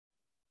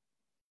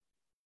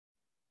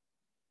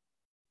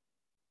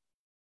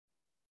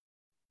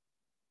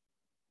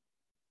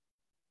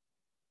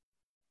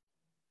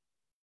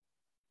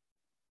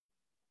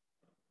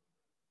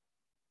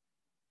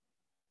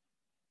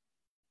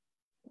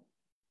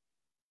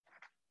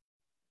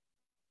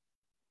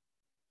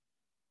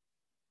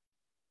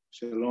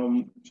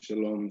Shalom,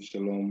 shalom,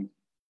 shalom,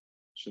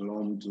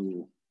 shalom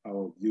to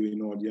our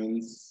viewing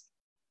audience.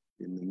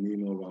 In the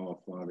name of our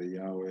Father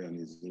Yahweh and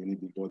His only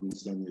begotten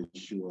Son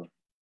Yeshua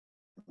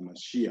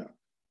HaMashiach, I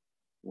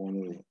want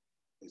to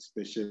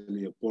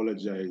especially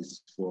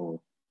apologize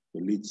for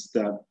the late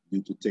start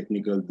due to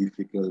technical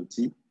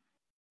difficulty,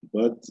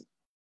 but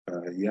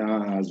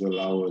Yah has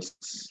allowed us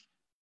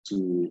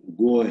to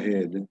go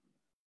ahead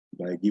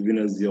by giving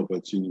us the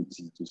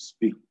opportunity to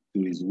speak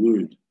to His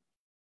word.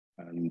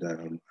 And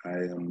I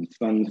am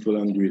thankful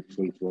and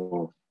grateful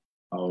for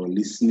our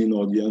listening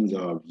audience,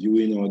 our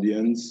viewing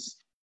audience,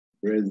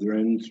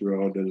 brethren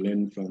throughout the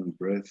length and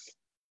breadth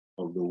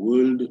of the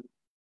world,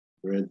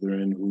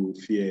 brethren who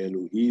fear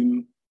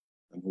Elohim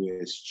and who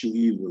eschew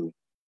evil,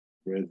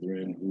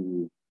 brethren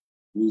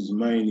whose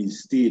mind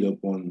is stayed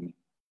upon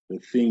the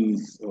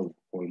things of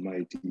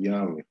Almighty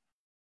Yahweh,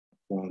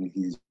 upon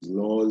His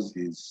laws,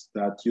 His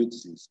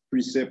statutes, His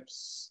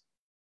precepts,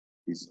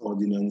 His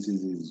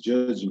ordinances, His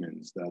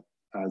judgments, that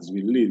as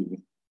we live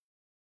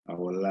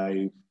our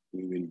life,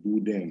 we will do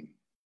them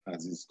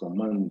as is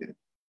commanded.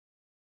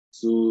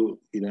 So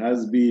it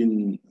has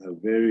been a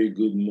very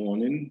good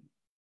morning.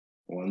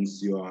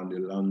 Once you are on the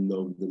land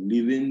of the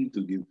living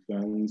to give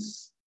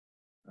thanks,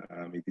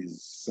 it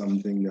is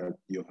something that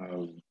you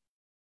have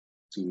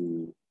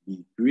to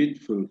be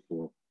grateful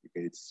for,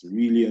 because it's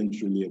really and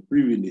truly a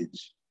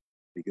privilege,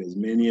 because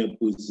many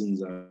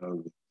persons have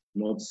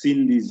not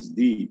seen this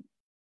day.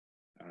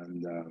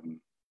 And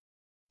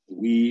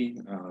we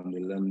are on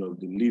the land of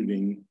the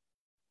living,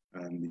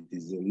 and it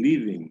is the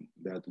living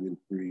that will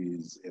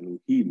praise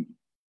Elohim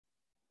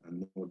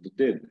and not the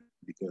dead,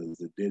 because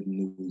the dead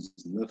knows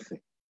nothing.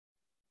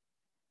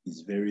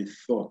 His very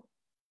thought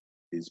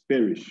is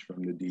perished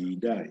from the day he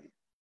died.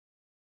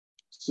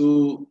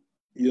 So,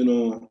 you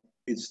know,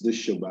 it's the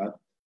Shabbat,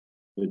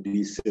 the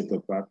day set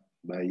apart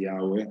by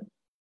Yahweh,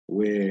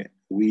 where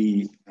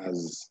we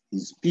as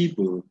His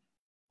people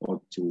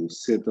ought to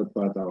set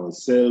apart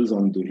ourselves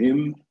unto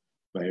Him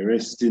by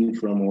resting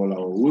from all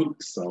our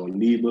works, our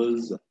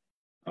labors,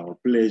 our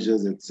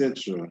pleasures,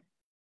 etc.,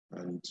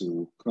 and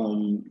to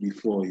come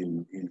before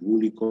Him in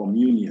holy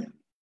communion,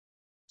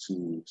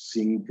 to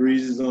sing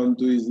praises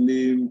unto His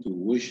name, to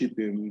worship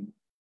Him,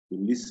 to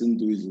listen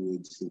to His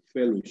words, to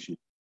fellowship.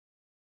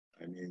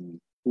 I mean,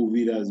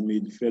 COVID has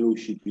made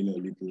fellowshipping a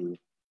little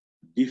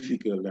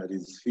difficult, that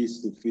is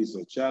face-to-face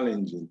or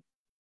challenging.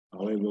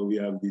 However, we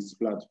have this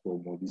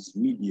platform or this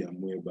medium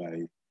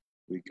whereby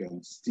we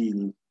can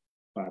still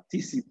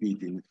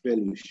participate in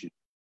fellowship.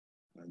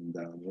 And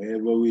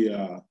wherever we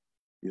are,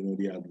 you know,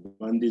 the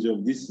advantage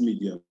of this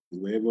medium,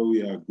 wherever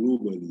we are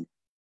globally,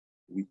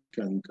 we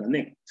can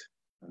connect.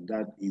 And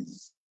that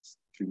is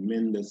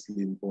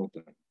tremendously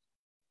important.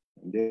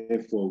 And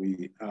therefore,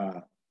 we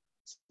are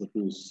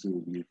supposed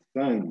to give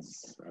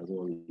thanks, as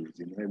always,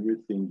 in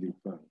everything give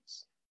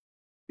thanks,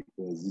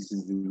 because this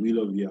is the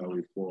will of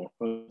Yahweh for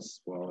us,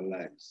 for our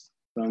lives.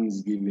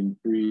 Thanksgiving,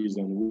 praise,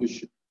 and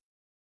worship.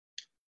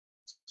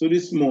 So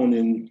this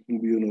morning,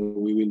 you know,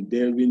 we will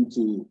delve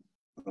into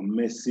a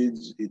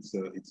message. It's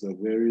a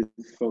very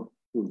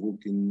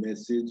thought-provoking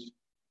message.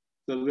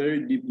 It's a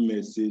very deep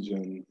message,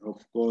 and of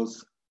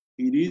course,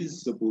 it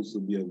is supposed to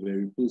be a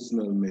very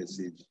personal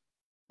message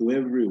to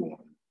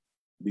everyone,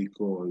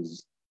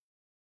 because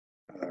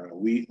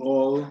we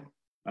all,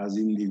 as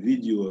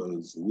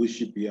individuals,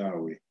 worship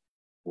Yahweh,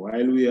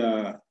 while we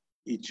are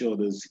each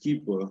other's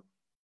keeper,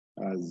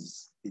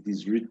 as it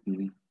is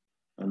written,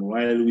 and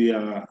while we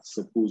are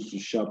supposed to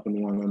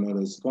sharpen one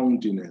another's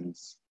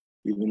countenance,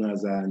 even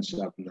as iron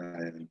sharpen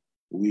iron,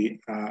 we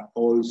are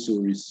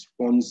also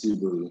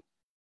responsible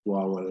for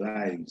our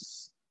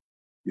lives,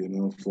 you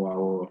know, for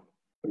our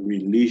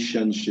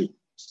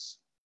relationships,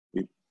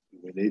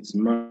 whether it's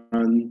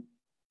man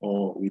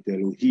or with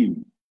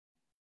Elohim.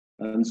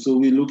 And so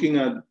we're looking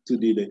at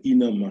today the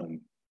inner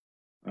man,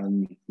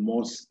 and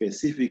more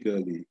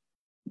specifically,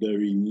 the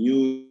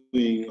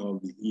renewing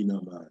of the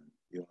inner man.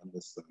 You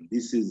understand?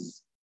 This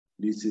is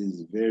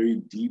very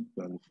deep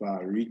and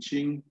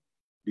far-reaching.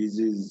 This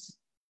is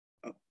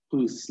a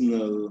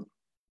personal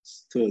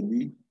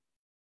study,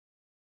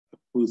 a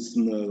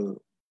personal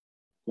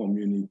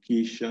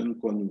communication,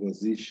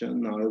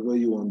 conversation, however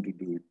you want to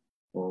do it,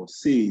 or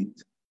say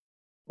it,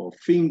 or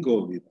think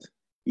of it.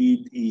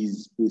 It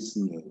is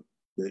personal,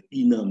 the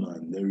inner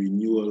man, the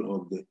renewal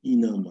of the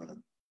inner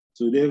man.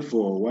 So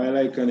therefore, while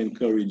I can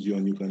encourage you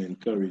and you can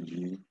encourage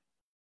me,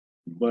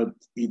 but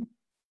it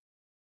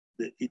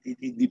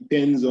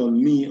depends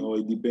on me, or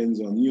it depends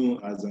on you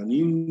as an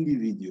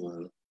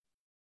individual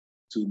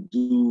to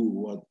do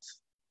what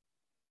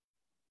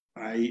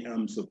I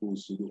am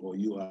supposed to do, or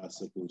you are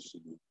supposed to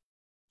do,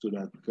 so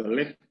that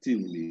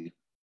collectively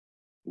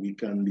we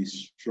can be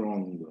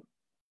stronger.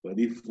 But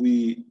if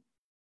we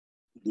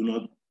do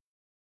not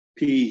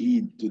pay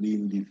heed to the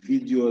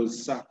individual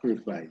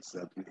sacrifice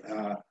that we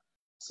are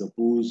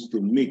supposed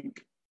to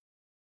make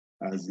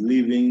as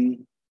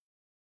living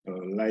a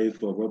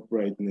life of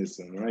uprightness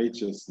and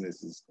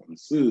righteousness is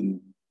concerned,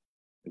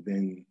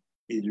 then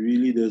it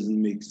really doesn't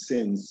make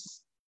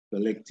sense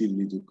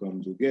collectively to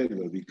come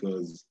together,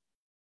 because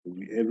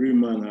every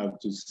man have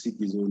to seek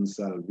his own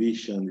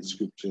salvation, the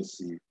scriptures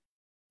say,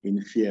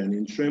 in fear and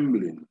in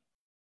trembling.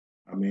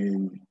 I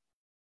mean,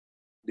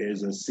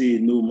 there's a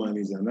saying, no man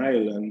is an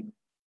island.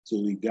 So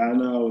we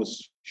garner our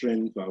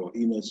strength, our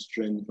inner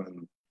strength,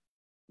 and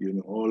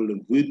all the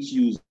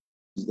virtues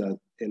that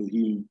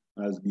Elohim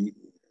has been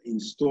in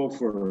store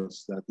for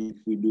us, that if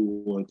we do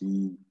what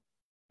he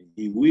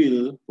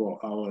will for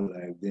our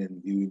life,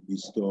 then he will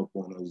bestow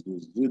upon us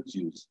those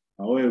virtues.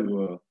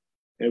 However,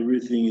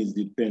 everything is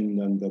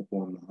dependent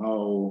upon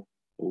how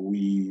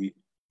we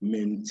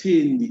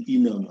maintain the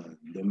inner man,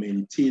 the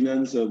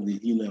maintenance of the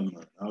inner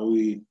man, how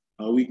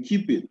we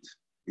keep it.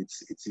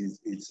 It's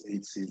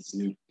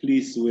a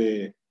place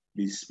where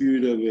the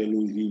spirit of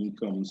Elohim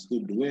comes to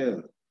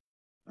dwell.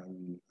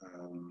 And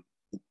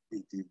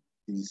it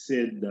is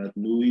said that,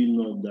 know ye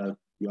not that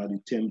you are the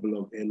temple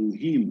of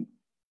Elohim,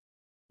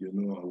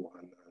 and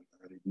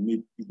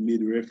it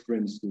made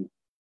reference to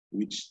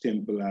which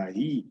temple are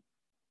he,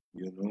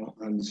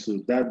 and so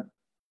that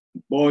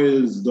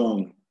boils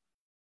down,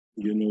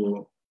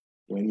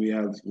 when we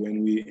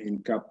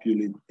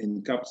encapsulate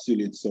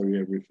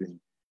everything,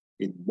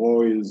 it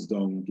boils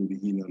down to the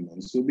inner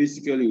man. So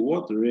basically,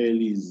 what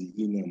really is the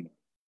inner man?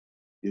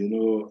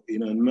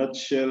 In a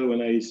nutshell,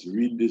 when I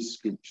read the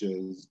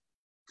scriptures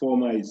for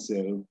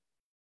myself,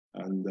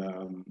 and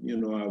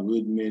I've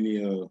heard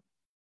many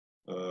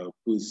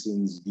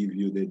persons give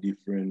you the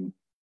different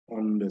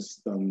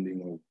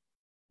understanding of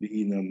the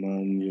inner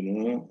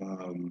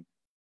man,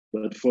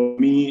 but for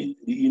me,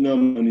 the inner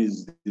man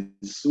is the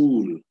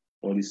soul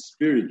or the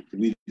spirit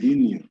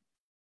within you,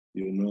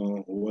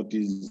 what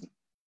is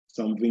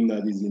something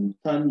that is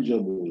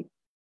intangible,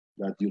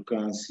 that you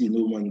can't see,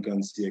 no man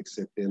can see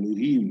except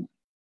Elohim,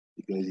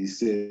 because he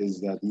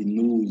says that he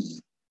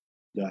knows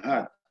the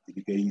heart,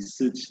 because he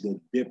searched the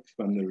depth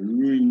and the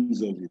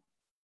ruins of it,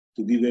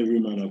 to give every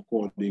man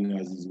according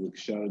as his work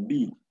shall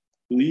be.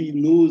 So he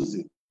knows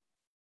it.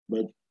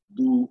 But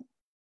do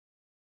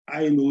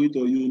I know it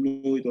or you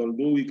know it?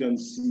 Although we can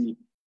see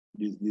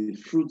the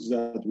fruits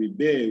that we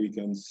bear, we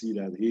can see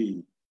that,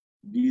 hey,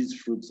 these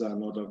fruits are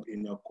not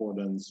in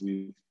accordance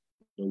with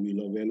the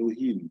will of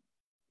Elohim.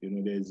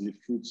 There's the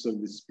fruits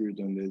of the spirit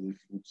and there's the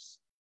fruits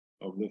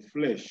of the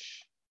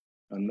flesh.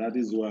 And that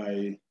is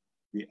why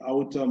the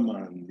outer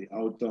man,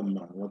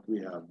 what we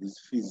have, this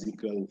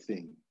physical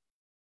thing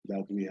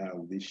that we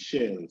have, the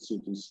shell, so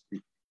to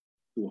speak,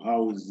 to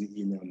house the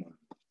inner man,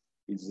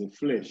 it's the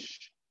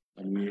flesh.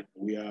 And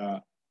we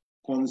are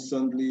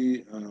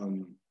constantly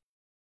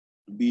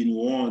being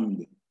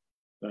warned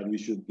that we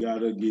should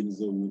guard against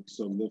the works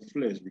of the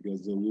flesh,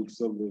 because the works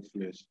of the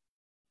flesh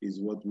is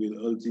what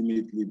will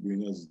ultimately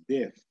bring us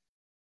death.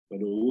 But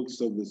the works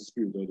of the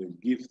spirit, or the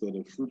gift or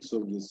the fruits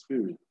of the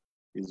spirit,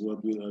 is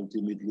what will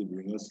ultimately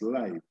bring us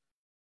life.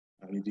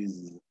 And it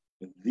is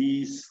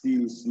the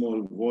still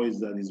small voice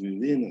that is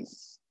within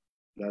us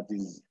that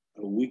is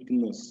a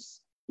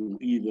witness to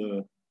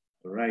either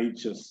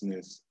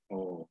righteousness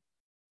or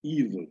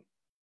evil.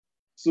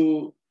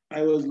 So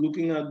I was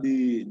looking at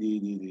the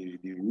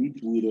root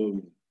word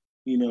of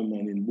inner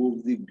man in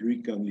both the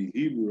Greek and the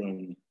Hebrew,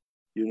 and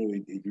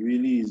it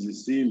really is the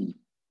same,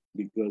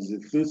 because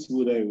the first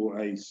word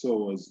I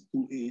saw was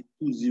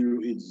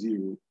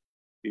 2080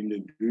 in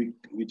the Greek,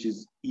 which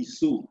is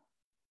iso.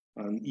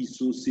 And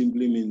iso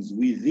simply means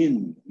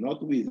within,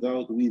 not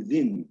without,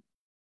 within.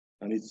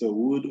 And it's a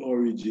word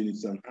origin,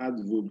 it's an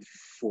adverb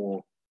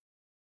for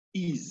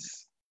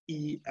is,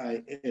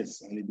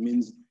 E-I-S, and it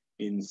means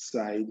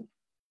inside,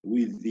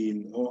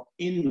 within, or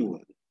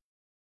inward.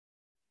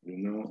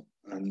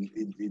 And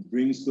it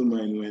brings to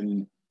mind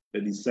when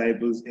the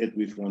disciples ate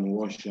with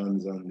unwashed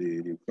hands, and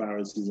the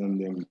Pharisees and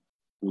them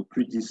were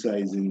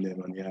criticizing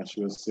them, and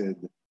Yahshua said,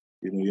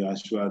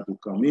 Yahshua to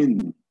come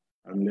in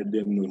and let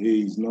them know,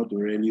 hey, he's not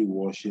really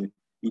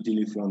eating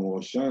with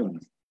unwashed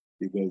hands,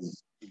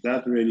 because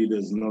that really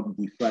does not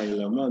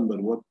defile a man,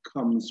 but what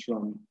comes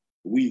from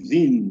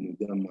within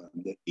the man,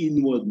 the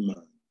inward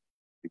man,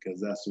 because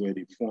that's where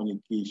the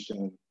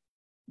fornication,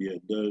 the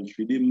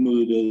adultery, the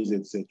murders,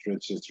 etc.,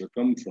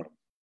 come from.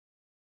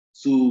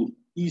 So,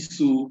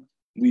 iso,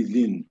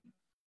 within,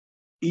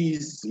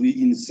 is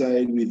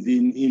inside,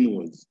 within,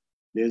 inwards.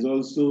 There's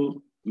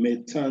also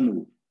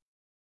metano.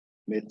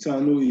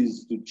 Metano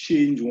is to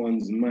change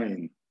one's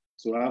mind.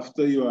 So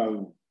after you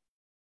have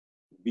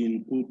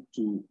been put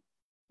to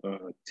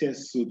a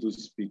test, so to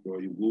speak,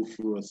 or you go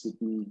through a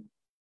certain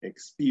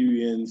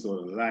experience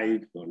or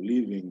life or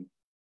living,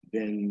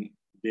 then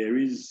there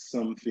is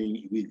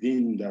something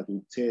within that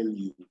will tell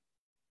you,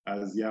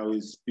 as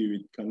Yahweh's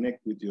spirit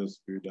connect with your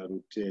spirit, that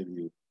will tell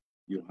you,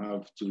 you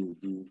have to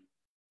do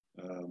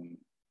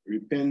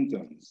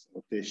repentance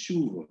or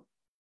teshuva.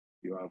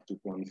 You have to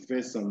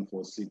confess and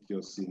forsake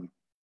your sin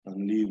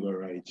and live a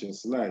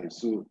righteous life.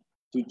 So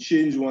to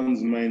change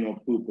one's mind or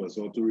purpose,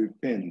 or to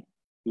repent,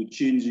 to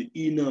change the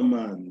inner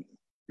man,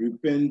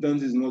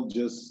 repentance is not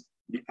just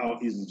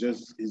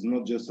is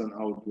not just an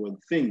outward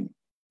thing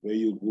where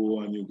you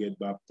go and you get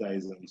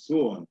baptized and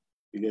so on.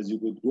 Because you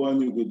could go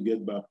and you could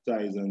get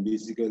baptized, and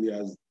basically,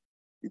 as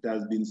it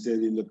has been said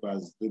in the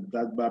past,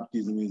 that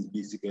baptism is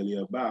basically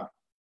a bath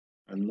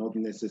and not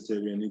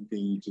necessarily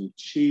anything to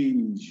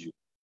change you,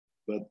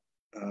 but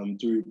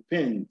to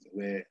repent,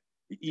 where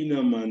the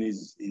inner man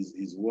is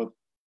what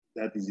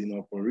that is in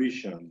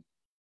operation,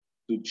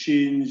 to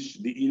change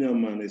the inner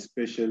man,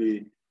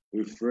 especially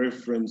with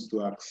reference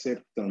to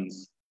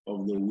acceptance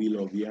of the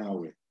will of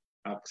Yahweh.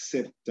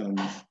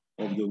 Acceptance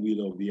of the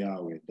will of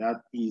Yahweh.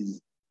 That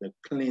is the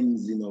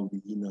cleansing of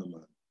the inner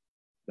man.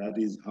 That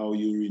is how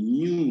you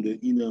renew the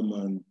inner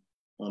man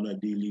on a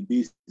daily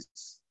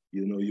basis.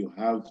 You know, you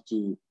have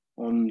to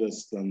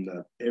understand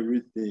that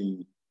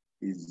everything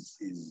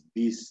is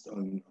based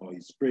on, or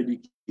is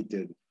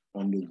predicated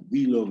on the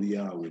will of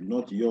Yahweh,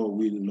 not your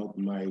will, not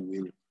my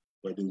will,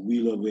 but the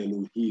will of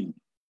Elohim.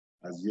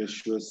 As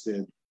Yeshua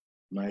said,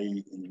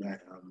 my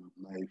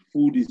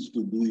food is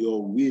to do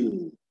your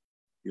will.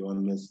 You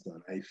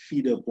understand? I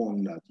feed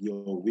upon that,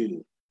 your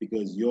will,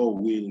 because your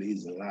will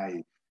is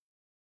life.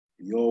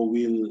 Your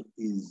will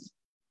is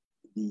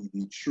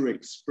the true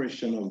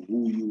expression of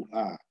who you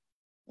are.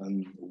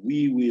 And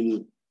we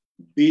will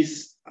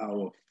base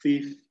our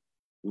faith,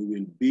 we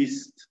will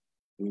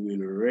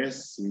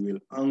rest, we will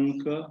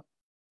anchor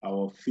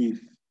our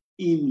faith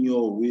in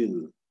your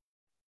will,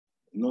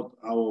 not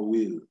our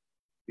will,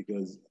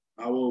 because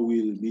our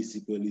will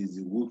basically is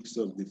the works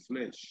of the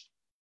flesh.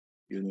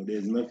 You know,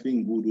 there's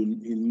nothing good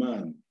in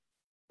man,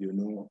 you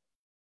know.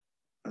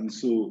 And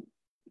so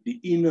the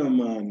inner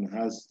man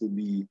has to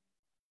be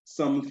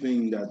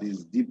something that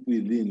is deep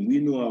within. We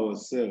know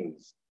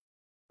ourselves.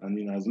 And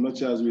in as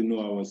much as we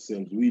know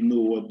ourselves, we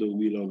know what the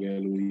will of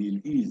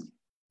Elohim is.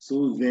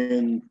 So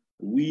then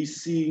we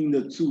seeing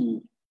the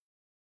two,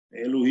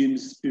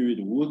 Elohim's spirit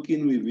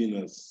working within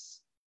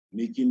us,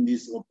 making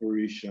this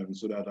operation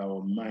so that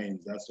our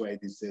minds, that's why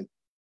it is said,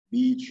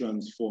 be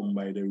transformed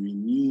by the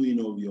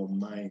renewing of your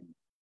mind.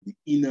 The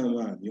inner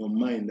man, your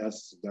mind,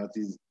 that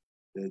is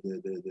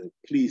the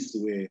place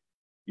where,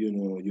 you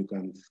know, you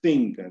can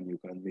think and you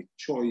can make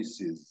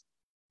choices.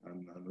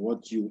 And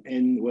what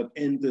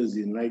enters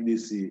in, like they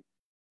say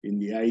in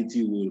the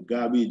IT world,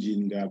 garbage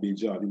in,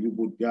 garbage out. If you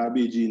put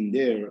garbage in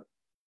there,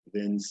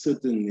 then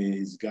certainly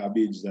it's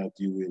garbage that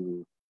you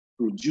will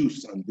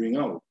produce and bring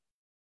out.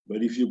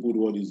 But if you put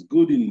what is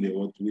good in there,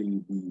 what will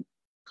be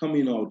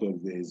coming out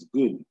of there is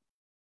good.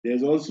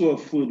 There's also a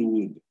third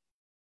word.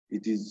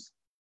 It is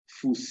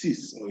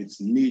physis, or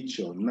its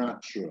nature,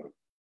 natural,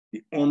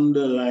 the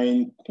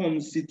underlying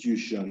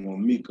constitution or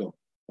makeup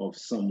of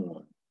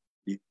someone.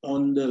 The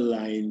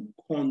underlying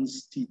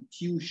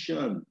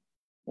constitution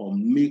or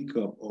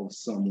makeup of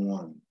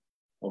someone.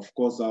 Of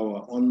course,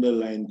 our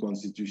underlying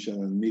constitution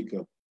and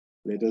makeup,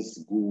 let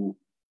us go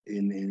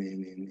in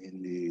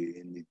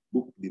the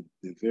book, the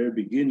very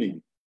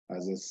beginning,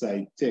 as a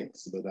side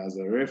text, but as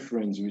a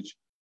reference, which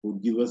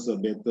would give us a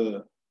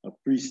better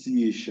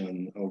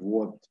appreciation of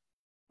what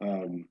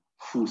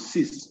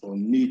physis or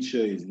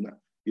nature is.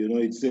 You know,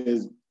 it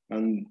says,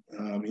 and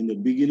in the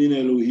beginning,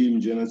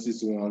 Elohim,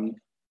 Genesis 1,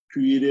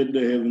 created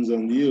the heavens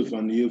and the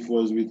earth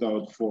was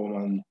without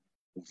form and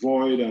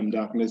void, and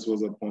darkness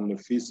was upon the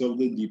face of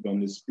the deep,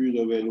 and the spirit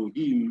of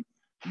Elohim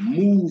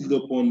moved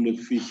upon the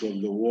face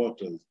of the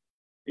waters.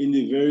 In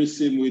the very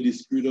same way, the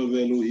spirit of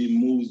Elohim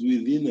moves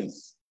within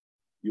us.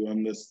 You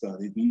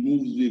understand? It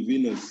moves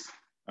within us,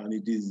 and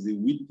it is the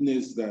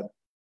witness that,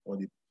 or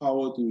the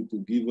power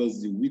to give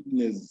us the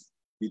witness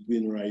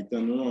between right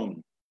and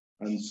wrong.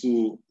 And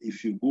so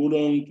if you go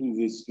down to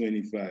verse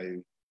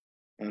 25,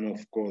 and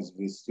of course,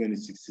 verse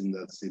 26 in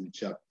that same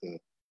chapter,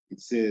 it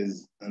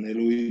says, and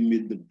Elohim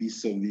made the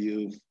beasts of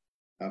the earth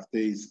after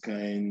his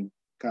kind,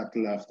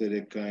 cattle after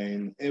their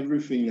kind,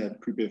 everything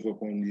that creepeth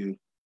upon the earth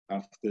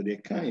after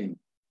their kind.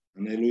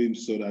 And Elohim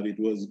saw that it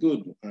was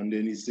good. And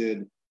then he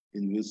said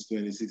in verse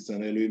 26,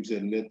 and Elohim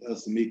said, let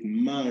us make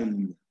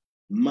man,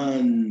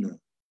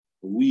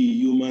 we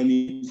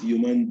humanity,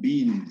 human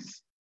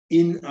beings,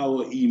 in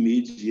our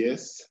image,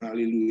 yes,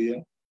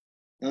 hallelujah,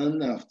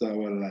 and after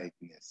our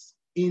likeness.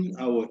 In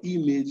our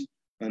image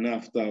and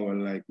after our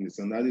likeness.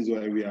 And that is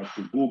why we have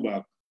to go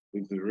back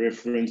with the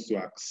reference to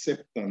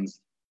acceptance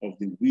of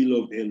the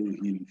will of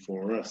Elohim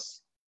for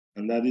us.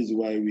 And that is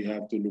why we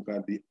have to look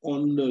at the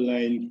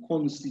underlying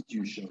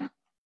constitution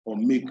or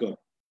makeup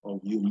of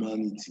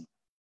humanity.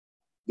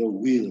 The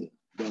will,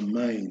 the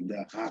mind,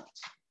 the heart.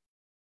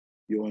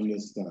 You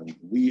understand?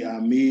 We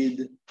are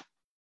made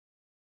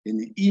in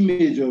the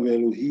image of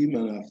Elohim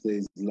and after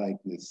his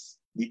likeness.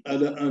 The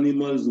other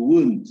animals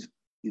weren't.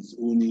 It's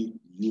only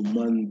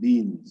human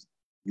beings,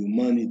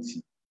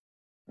 humanity.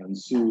 And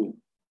so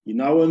in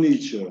our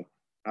nature,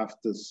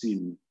 after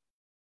sin,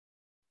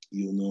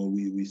 you know,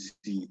 we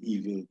see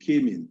evil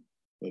came in.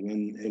 But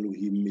when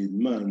Elohim made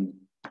man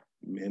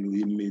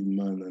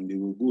and they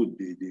were good.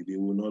 They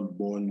were not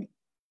born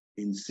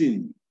in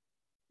sin.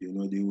 You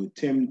know, they were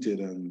tempted,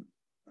 and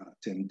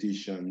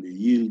temptation, they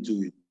yield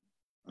to it.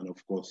 And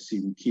of course,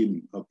 sin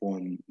came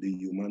upon the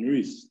human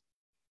race.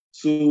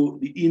 So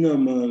the inner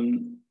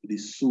man, the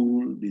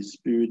soul, the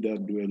spirit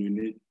that dwell in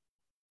it,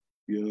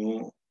 You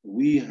know,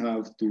 we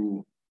have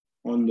to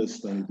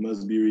understand it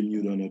must be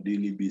renewed on a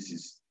daily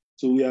basis.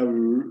 So we have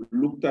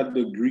looked at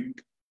the Greek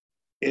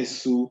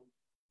eso,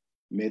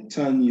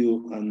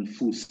 metanio, and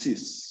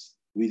phusis,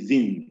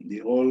 within. They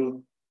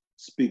all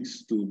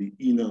speaks to the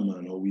inner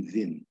man or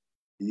within.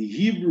 The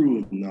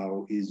Hebrew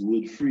now is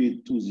word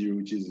 3820,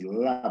 which is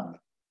lab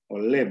or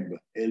leb,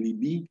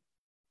 L-E-B,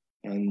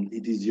 and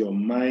it is your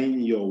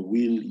mind, your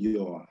will,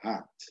 your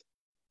heart.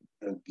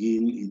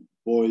 Again, it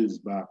boils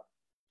back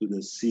to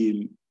the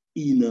same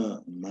inner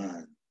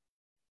man,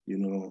 you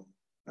know,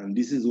 and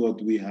this is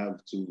what we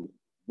have to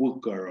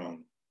work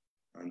around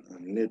and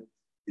let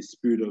the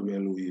Spirit of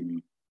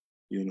Elohim,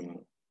 you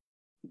know,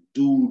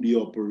 do the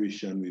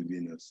operation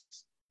within us.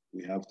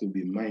 We have to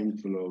be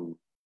mindful of,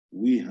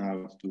 we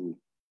have to,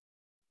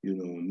 you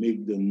know,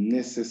 make the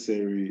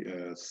necessary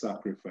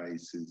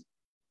sacrifices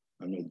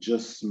and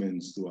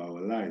adjustments to our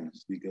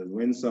lives, because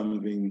when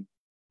something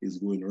is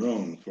going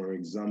wrong, for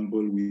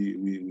example, we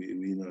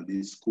know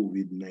this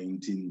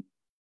COVID-19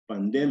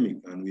 pandemic,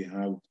 and we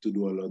have to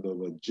do a lot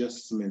of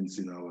adjustments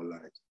in our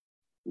lives.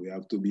 We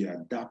have to be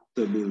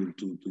adaptable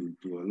to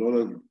a lot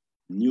of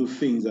new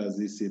things, as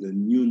they say, the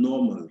new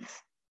normal.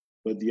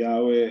 But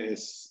Yahweh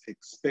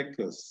expects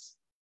us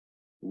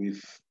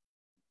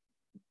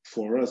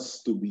for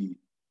us to be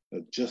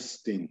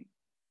adjusting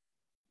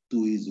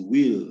to his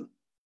will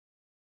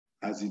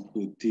as it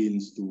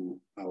pertains to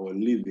our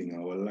living,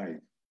 our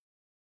life,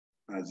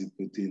 as it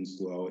pertains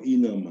to our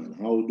inner man.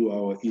 How do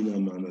our inner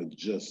man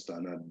adjust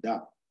and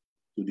adapt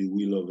to the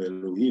will of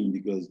Elohim?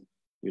 Because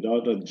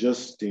without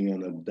adjusting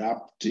and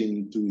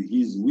adapting to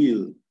his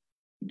will,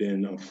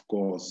 then of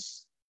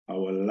course,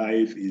 our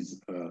life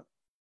is an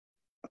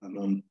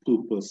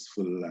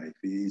unpurposeful life.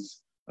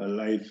 It's a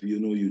life, you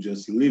know, you're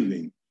just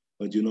living,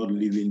 but you're not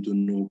living to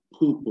no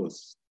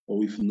purpose or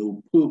with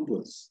no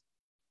purpose.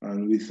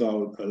 And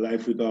without a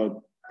life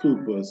without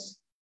purpose,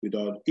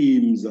 without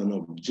aims and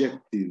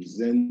objectives,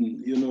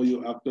 then, you know,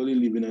 you're actually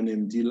living an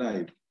empty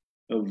life,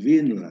 a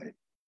vain life.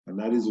 And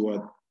that is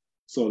what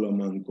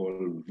Solomon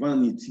called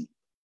vanity.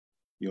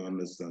 You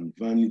understand?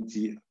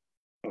 Vanity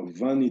of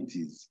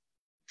vanities,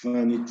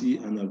 vanity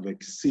and a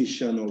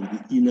vexation of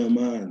the inner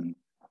man,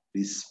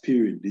 the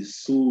spirit, the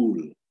soul.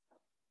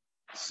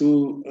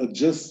 So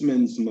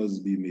adjustments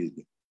must be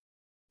made.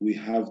 We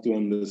have to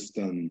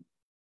understand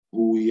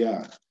who we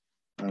are.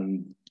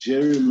 And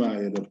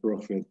Jeremiah the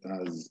prophet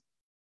has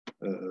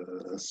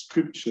a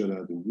scripture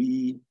that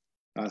we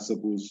are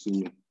supposed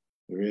to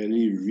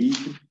really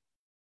read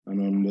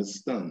and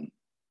understand.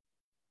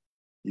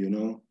 You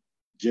know,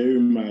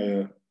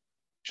 Jeremiah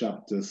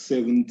chapter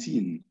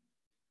 17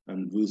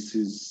 and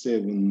verses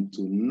 7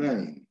 to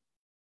 9.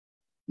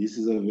 This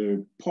is a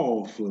very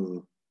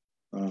powerful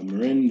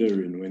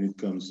rendering when it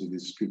comes to the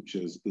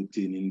scriptures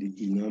pertaining the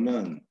inner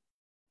man.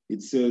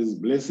 It says,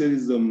 "Blessed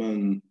is the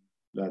man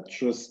that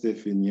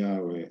trusteth in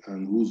Yahweh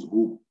and whose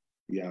hope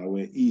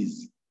Yahweh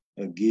is."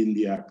 Again,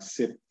 the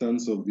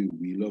acceptance of the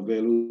will of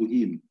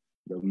Elohim.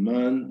 The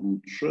man who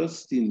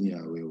trusts in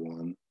Yahweh,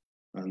 one,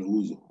 and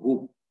whose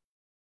hope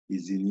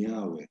is in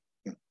Yahweh.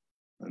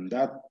 And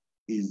that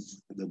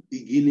is the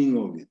beginning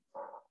of it.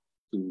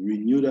 To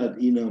renew that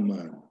inner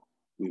man,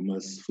 we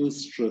must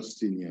first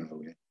trust in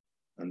Yahweh,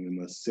 and we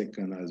must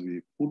second, as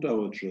we put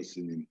our trust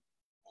in him,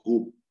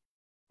 hope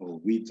or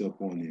wait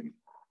upon him.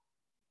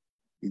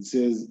 It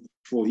says,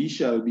 "For he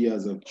shall be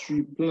as a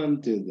tree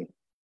planted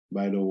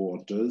by the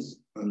waters,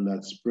 and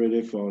that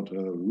spreadeth out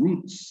her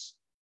roots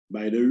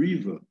by the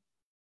river,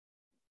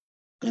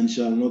 and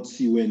shall not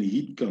see when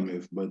heat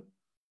cometh, but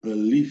her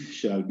leaf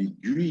shall be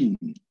green,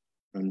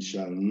 and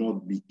shall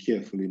not be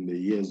careful in the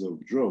years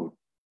of drought,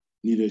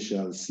 neither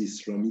shall cease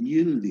from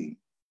yielding."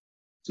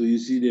 So you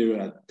see, there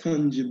are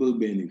tangible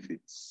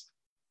benefits,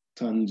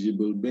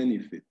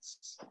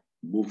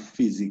 both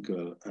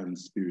physical and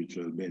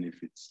spiritual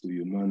benefits to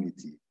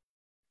humanity.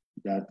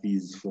 That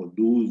is for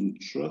those who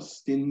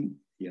trust in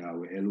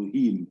Yahweh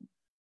Elohim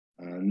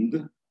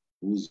and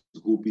whose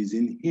hope is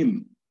in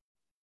him.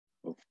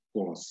 Of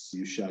course,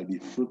 you shall be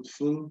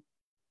fruitful,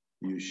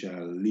 you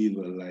shall live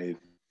a life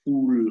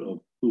full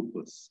of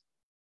purpose,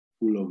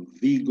 full of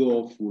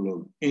vigor, full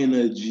of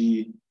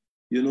energy,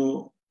 you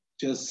know,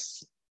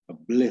 just a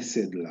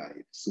blessed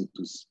life, so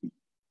to speak.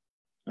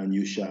 And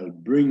you shall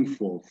bring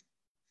forth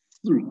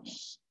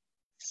fruits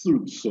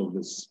of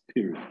the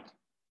Spirit.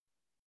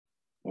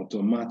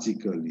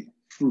 Automatically,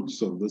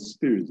 fruits of the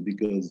Spirit,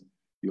 because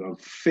you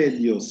have fed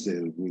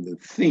yourself with the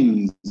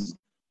things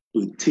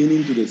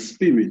pertaining to the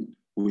Spirit,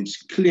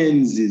 which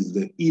cleanses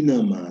the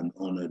inner man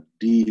on a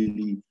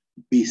daily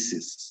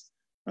basis.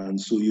 And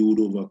so you would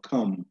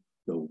overcome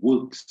the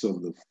works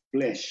of the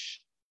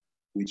flesh,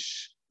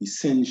 which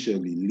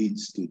essentially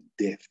leads to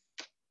death.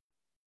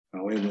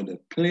 However, the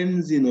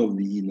cleansing of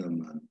the inner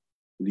man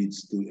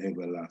leads to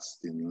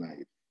everlasting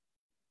life.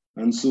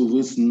 And so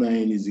verse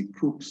 9 is the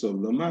crux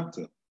of the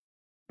matter.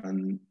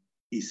 And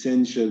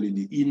essentially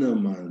the inner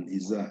man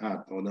is the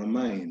heart or the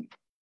mind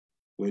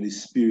where the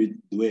spirit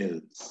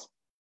dwells.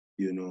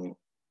 You know,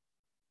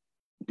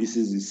 this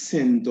is the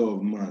center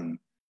of man.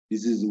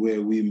 This is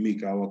where we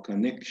make our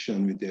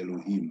connection with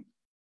Elohim.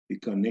 The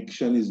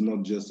connection is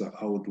not just an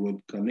outward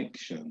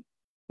connection,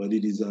 but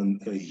it is a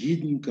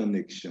hidden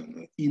connection,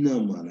 an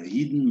inner man, a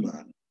hidden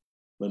man,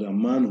 but a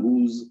man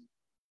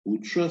who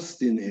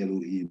trusts in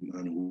Elohim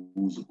and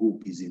whose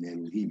hope is in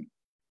Elohim.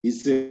 He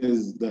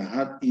says the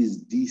heart is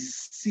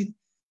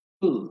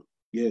deceitful,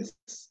 yes.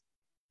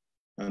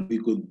 And we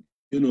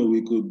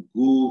could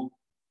go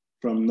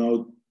from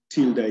now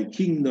till thy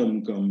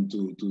kingdom come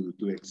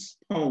to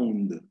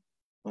expound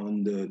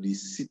on the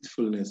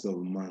deceitfulness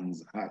of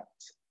man's heart.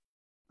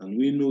 And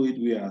we know it,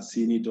 we are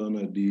seeing it on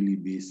a daily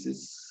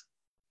basis.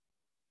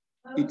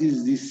 It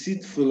is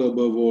deceitful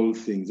above all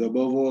things,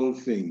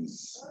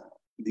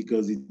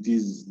 because it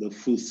is the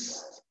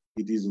first,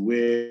 it is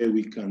where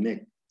we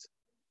connect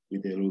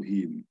with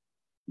Elohim.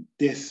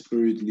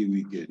 Desperately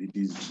wicked. It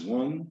is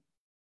one,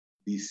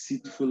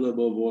 deceitful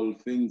above all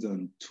things,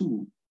 and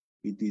two,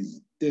 it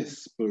is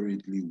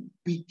desperately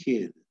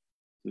wicked.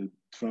 So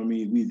from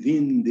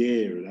within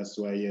there, that's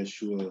why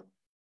Yeshua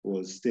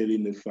was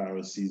telling the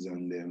Pharisees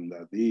and them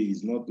that he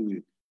is not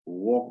to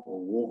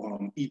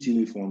eating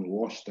with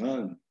unwashed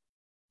hand,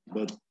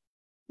 but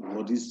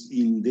what is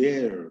in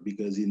there,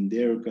 because in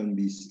there can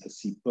be a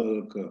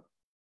sepulchre,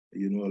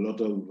 a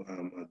lot of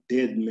a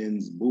dead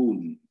man's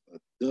bone,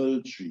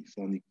 adultery,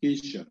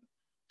 fornication,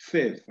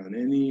 theft, and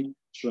any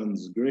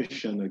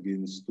transgression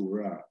against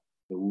Torah,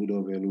 the word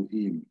of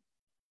Elohim.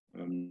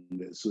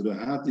 So the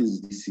heart is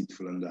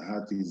deceitful and the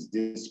heart is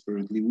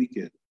desperately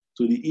wicked.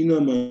 So the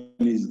inner man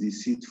is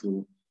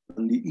deceitful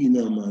and the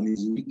inner man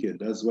is wicked.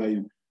 That's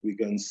why we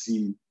can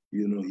see,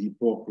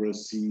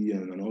 hypocrisy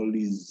and all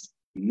these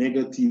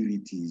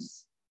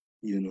negativities,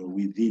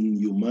 within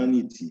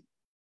humanity,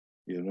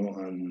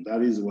 and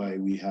that is why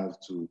we have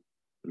to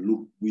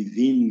look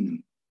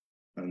within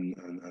and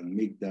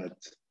make that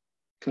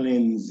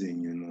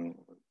cleansing,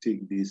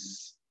 take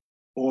this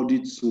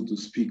audit, so to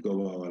speak, of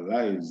our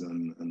lives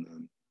and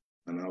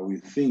how we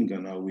think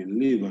and how we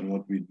live and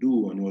what we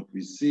do and what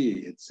we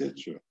say,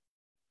 etc.,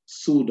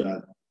 so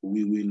that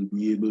we will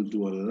be able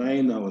to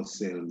align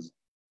ourselves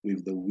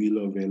with the will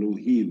of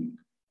Elohim,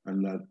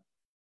 and that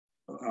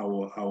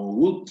our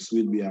works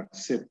will be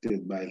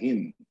accepted by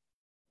him.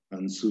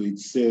 And so it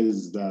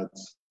says that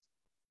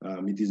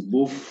it is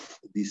both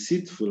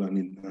deceitful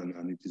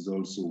and it is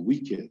also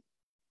wicked.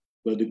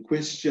 But the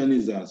question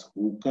is asked,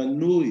 who can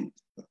know it?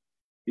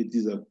 It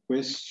is a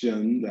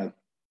question that,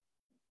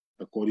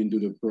 according to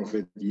the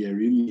prophet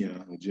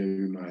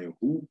Jeremiah,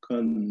 who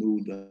can know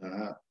the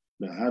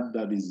heart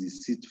that is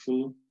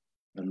deceitful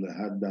and the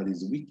heart that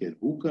is wicked?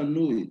 Who can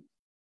know it?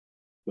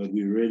 But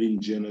we read in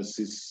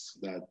Genesis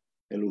that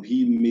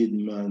Elohim made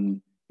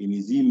man in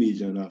his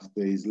image and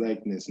after his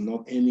likeness,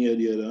 not any of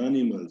the other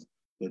animals,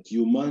 but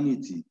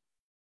humanity.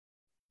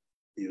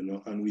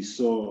 And we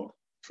saw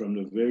from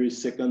the very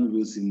second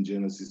verse in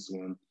Genesis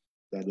 1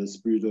 that the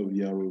Spirit of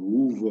Yahweh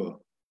hover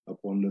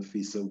upon the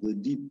face of the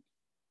deep.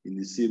 In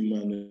the same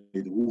manner,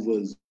 it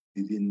hovers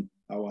within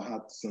our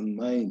hearts and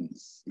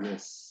minds.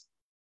 Yes.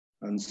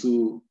 And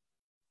so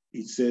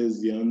it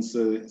says, the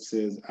answer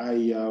says, I,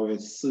 Yahweh,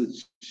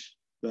 search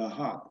the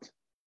heart.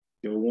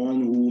 The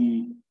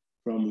one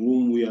from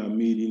whom we are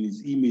made in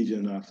his image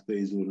and after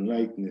his own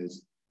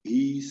likeness,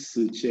 he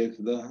searcheth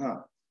the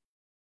heart.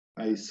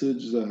 I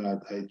search the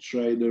heart, I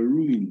try the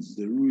ruins.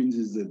 The ruins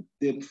is the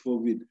depth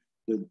of it,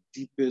 the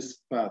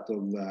deepest part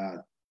of the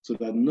heart, so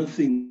that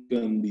nothing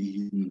can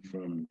be hidden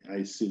from me.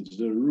 I search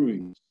the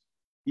ruins,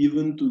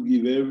 even to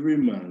give every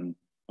man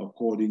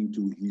according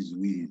to his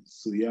ways.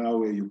 So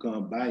Yahweh, you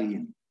can't buy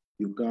him.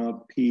 You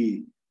can't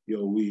pay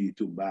your way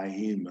to buy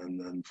him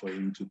and for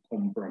him to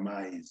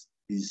compromise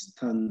his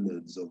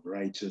standards of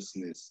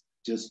righteousness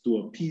just to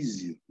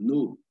appease you.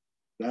 No,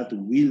 that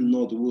will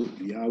not work.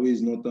 Yahweh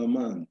is not a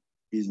man.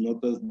 He's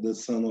not the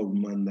son of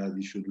man that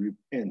he should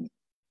repent.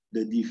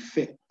 The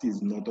defect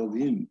is not of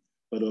him,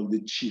 but of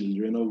the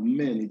children of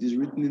men. It is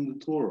written in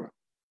the Torah.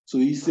 So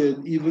he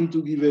said, even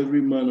to give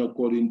every man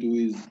according to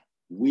his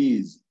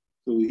ways.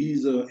 So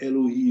he's an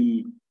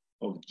Elohim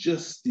of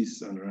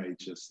justice and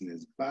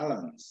righteousness,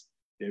 balance.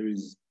 There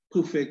is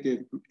perfect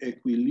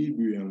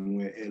equilibrium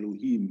where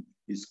Elohim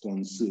is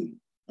concerned.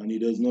 And he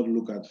does not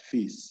look at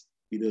face.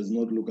 He does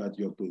not look at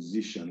your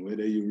position,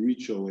 whether you're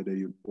rich or whether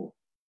you're poor.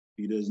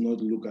 He does not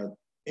look at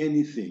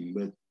anything,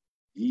 but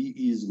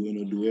he is going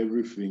to do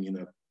everything in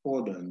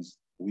accordance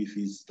with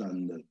his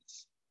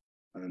standards.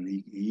 And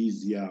he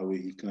is Yahweh,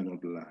 he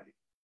cannot lie.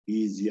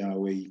 He is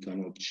Yahweh, he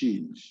cannot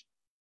change.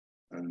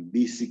 And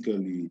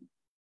basically,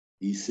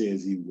 he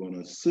says he's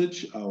going to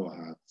search our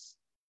hearts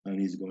and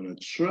he's going to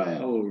try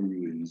our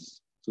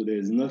ruins. So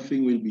there's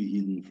nothing will be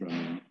hidden from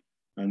him.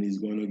 And he's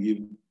going to give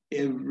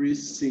every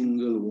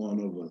single one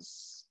of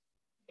us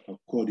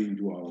according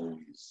to our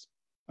ways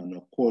and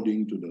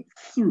according to the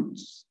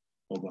fruits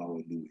of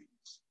our doings.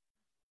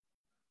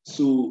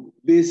 So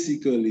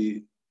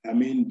basically,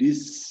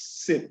 this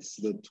sets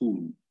the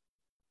tone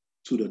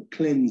to the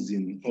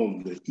cleansing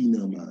of the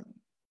inner man,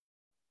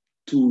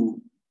 to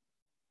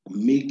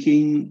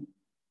making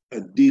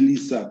a daily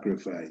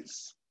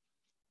sacrifice,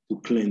 to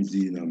cleanse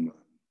the inner man.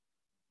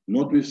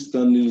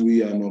 Notwithstanding,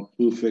 we are not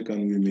perfect,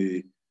 and we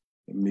may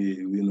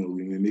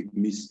make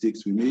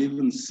mistakes, we may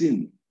even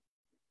sin.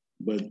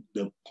 But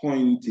the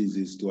point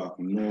is to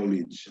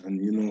acknowledge. And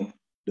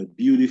the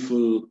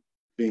beautiful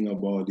thing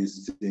about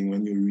this thing,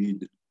 when you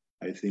read,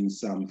 I think,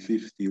 Psalm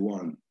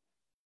 51,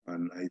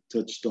 and I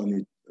touched on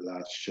it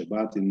last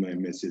Shabbat in my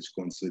message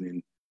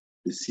concerning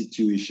the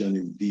situation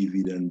in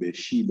David and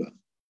Bathsheba.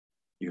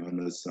 You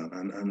understand?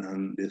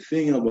 And the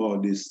thing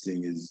about this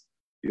thing is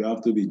you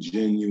have to be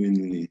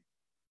genuinely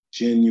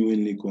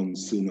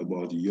concerned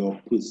about your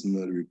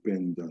personal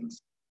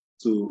repentance.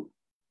 So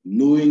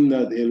knowing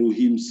that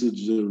Elohim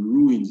searched the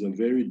ruins, the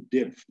very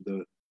depth,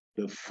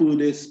 the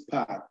furthest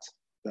part,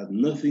 that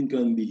nothing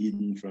can be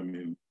hidden from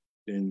him,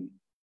 then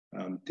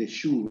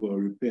teshuva, or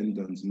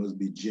repentance, must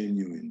be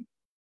genuine.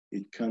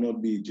 It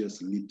cannot be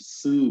just lip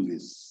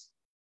service,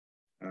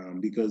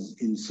 because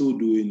in so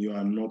doing, you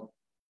are not,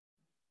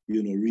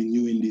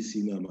 renewing this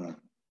inner man.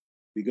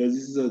 Because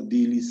this is a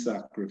daily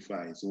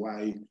sacrifice.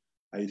 Why?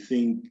 I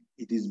think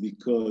it is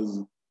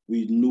because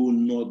we know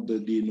not the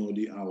day nor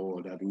the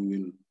hour that we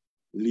will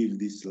live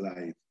this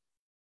life,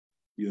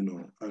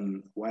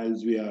 and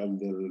whilst we have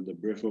the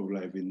breath of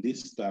life in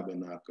this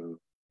tabernacle,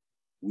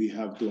 we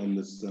have to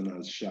understand,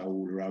 as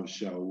Rav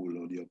Shaul,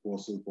 or the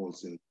Apostle Paul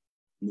said,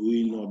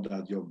 knowing not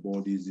that your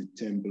body is the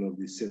temple of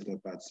the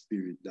set-apart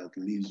spirit that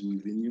lives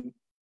within you,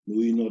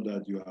 knowing not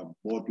that you are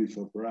bought with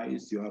a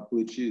price, you are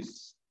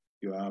purchased,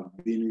 you have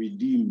been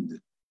redeemed,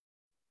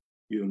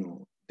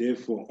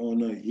 therefore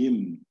honor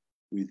him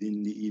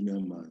within the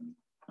inner man,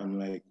 and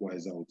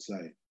likewise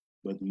outside,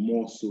 but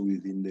more so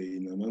within the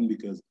inner man,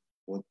 because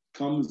what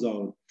comes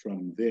out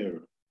from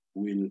there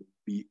will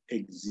be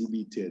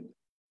exhibited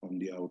on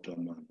the outer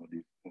man,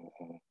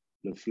 or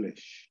the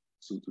flesh,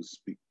 so to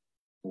speak,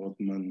 what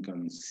man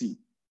can see.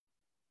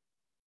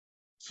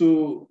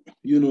 So,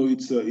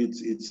 it's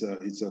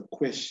a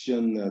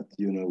question that,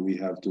 we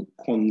have to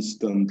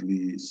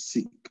constantly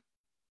seek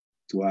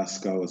to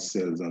ask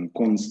ourselves, and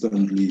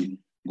constantly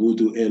go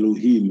to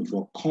Elohim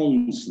for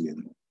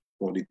counseling,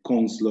 for the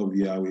counsel of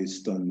Yahweh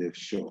standeth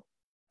sure.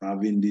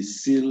 Having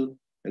this seal,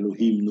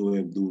 Elohim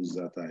knoweth those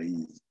that are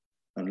his.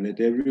 And let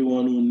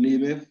everyone who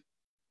nameth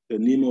the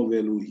name of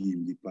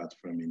Elohim depart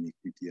from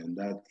iniquity. And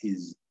that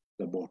is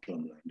the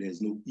bottom line.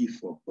 There's no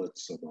if or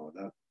buts about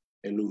that.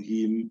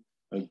 Elohim,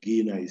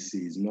 again I say,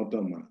 is not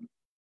a man.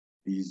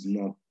 He is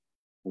not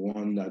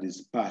one that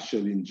is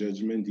partial in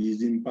judgment. He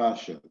is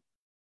impartial.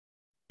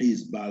 He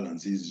is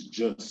balanced. He is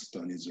just,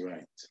 and is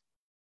right.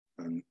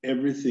 And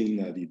everything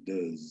that he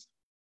does,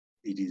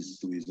 it is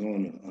to his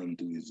honor and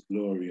to his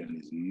glory and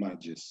his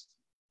majesty.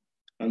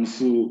 And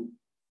so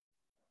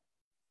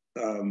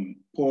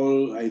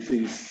Paul, I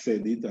think,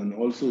 said it, and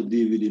also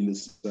David in the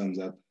Psalms,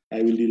 that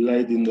I will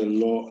delight in the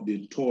law,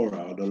 the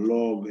Torah, the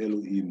law of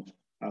Elohim,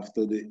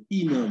 after the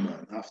inner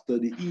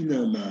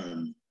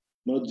man,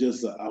 not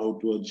just the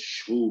outward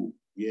show.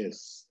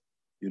 Yes,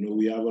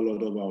 we have a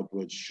lot of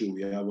outward show.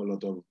 We have a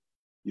lot of,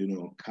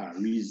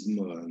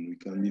 charisma, and we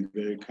can be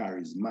very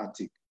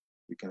charismatic.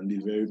 We can be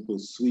very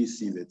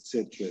persuasive,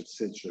 etc.,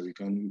 etc.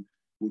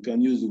 We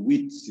can use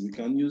wits. We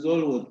can use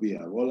all what we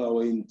have, all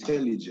our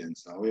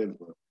intelligence.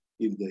 However,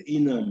 if the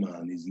inner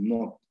man is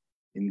not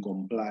in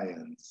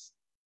compliance,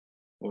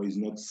 or is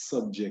not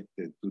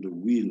subjected to the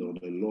will or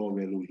the law of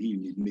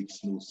Elohim, it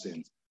makes no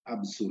sense.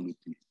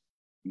 Absolutely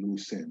no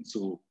sense.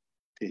 So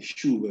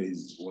teshuva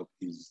is what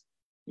is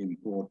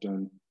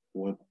important,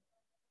 what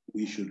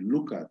we should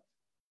look at,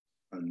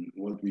 and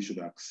what we should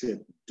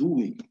accept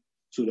doing,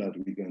 so that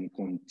we can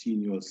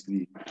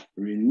continuously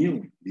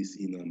renew this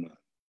inner man.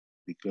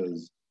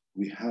 Because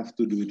we have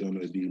to do it on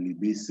a daily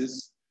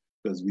basis,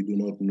 because we do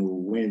not know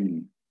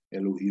when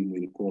Elohim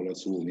will call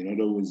us home. In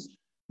other words,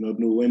 not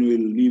know when we'll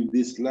leave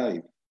this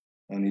life.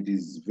 And it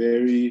is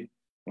very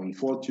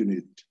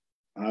unfortunate,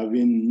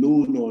 having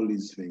known all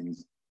these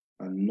things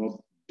and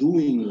not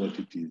doing what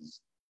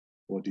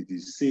it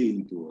is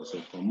saying to us,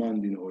 or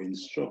commanding or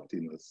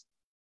instructing us,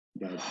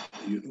 that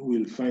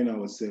we'll find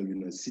ourselves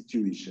in a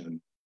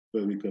situation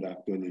where we could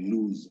actually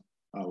lose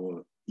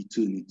our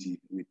eternity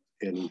with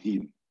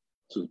Elohim.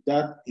 So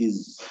that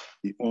is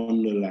the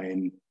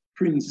underlying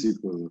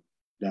principle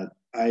that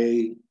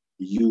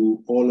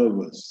you, all of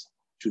us,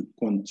 should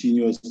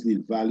continuously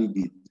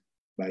validate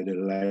by the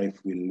life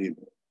we live.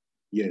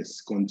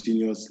 Yes,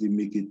 continuously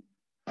make it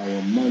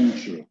our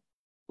mantra,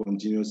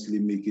 continuously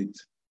make it,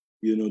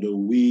 the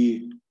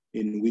way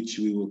in which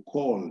we were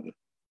called.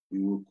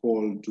 We were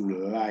called to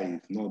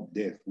life, not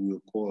death. We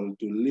were called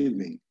to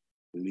living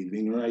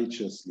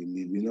righteously,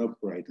 living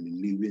uprightly,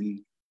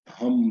 living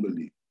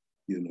humbly,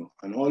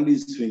 and all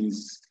these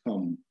things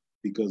come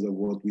because of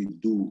what we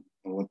do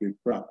and what we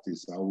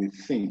practice, how we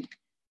think,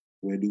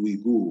 where do we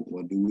go,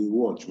 what do we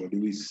watch, what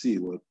do we see,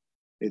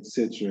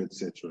 etc.,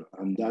 etc.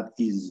 And that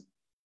is,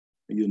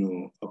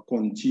 a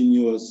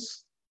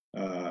continuous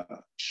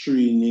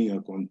training,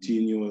 a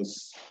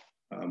continuous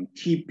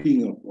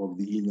keeping up of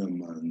the inner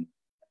man,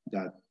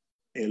 that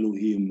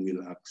Elohim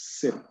will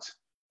accept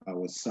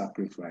our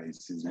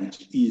sacrifices,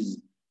 which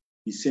is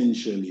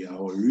essentially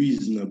our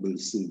reasonable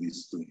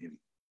service to him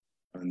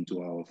and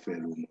to our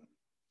fellow man.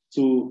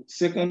 So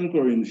 2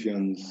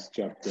 Corinthians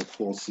chapter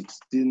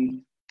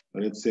 4:16,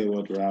 let's say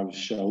what Rav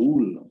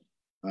Shaul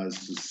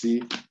has to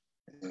say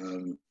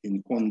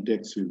in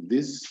context with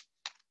this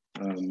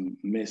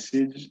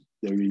message,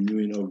 the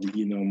renewing of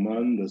the inner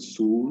man, the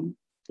soul,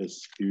 the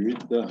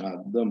spirit, the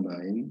heart, the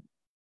mind,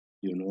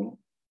 you know,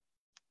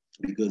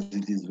 because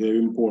it is very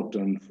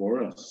important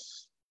for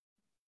us.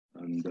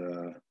 And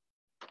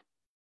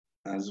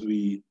as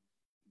we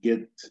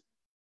get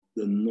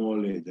the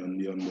knowledge and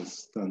the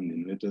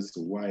understanding, let us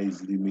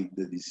wisely make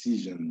the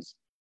decisions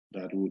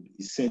that would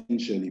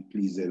essentially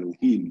please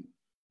Elohim,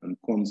 and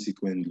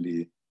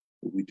consequently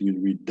it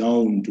will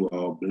redound to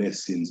our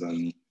blessings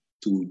and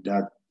to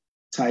that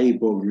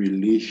type of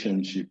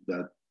relationship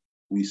that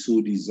we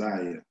so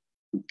desire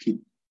to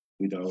keep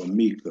with our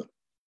Maker.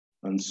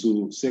 And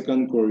so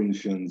 2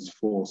 Corinthians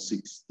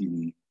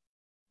 4:16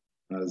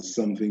 has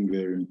something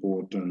very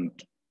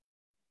important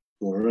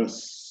for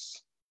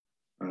us.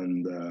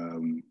 And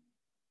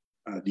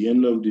at the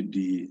end of the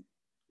day,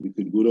 we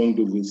could go down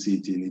to verse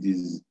 18.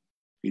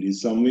 It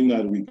is something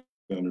that we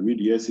can read.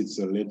 Yes, it's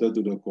a letter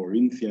to the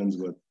Corinthians,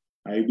 but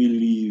I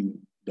believe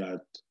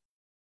that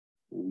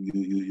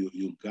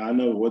you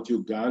garner what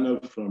you garner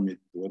from it,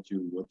 what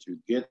you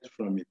get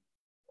from it.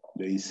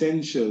 The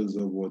essentials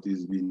of what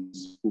is being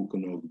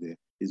spoken of there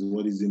is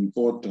what is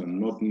important,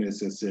 not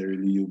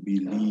necessarily you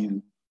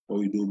believe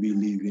or you don't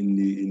believe in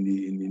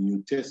the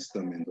New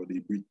Testament or the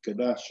Brit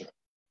Kadasha,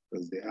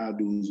 because there are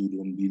those who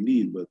don't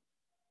believe, but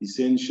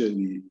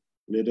essentially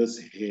let us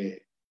hear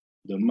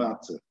the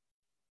matter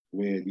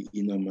where the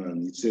inner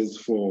man, it says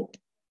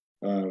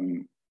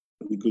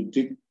we could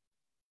take,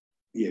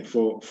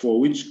 for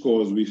which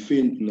cause we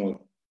faint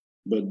not,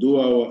 but though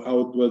our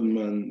outward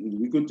man,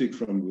 we could take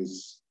from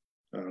verse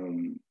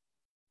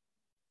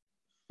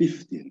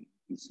 15,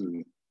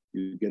 so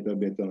you get a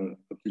better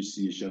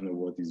appreciation of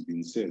what is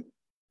being said.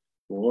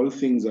 For all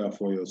things are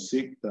for your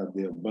sake, that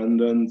the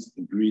abundant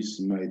grace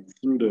might,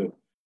 through the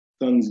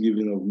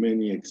thanksgiving of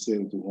many,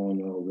 excel to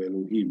honor of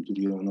Elohim, to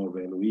the honor of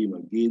Elohim.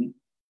 Again,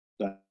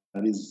 that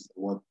is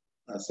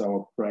that's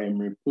our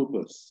primary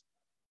purpose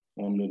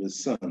under the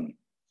sun.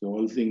 So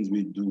all things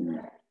we do,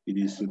 it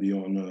is to the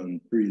honor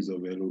and praise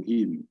of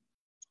Elohim.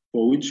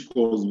 For which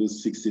cause,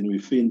 verse 16, we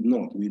faint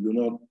not. We do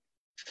not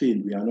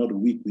faint. We are not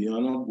weak. We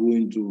are not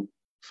going to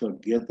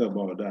forget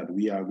about that.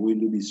 We are going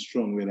to be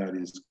strong where that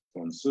is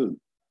concerned.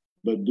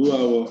 But though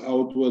our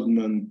outward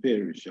man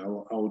perish,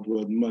 our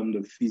outward man,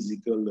 the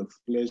physical, the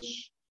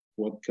flesh,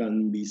 what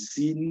can be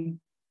seen,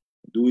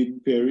 do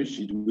it perish,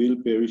 it will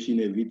perish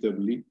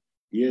inevitably.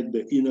 Yet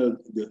the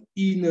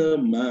inner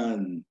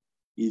man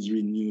is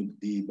renewed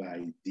day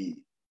by day.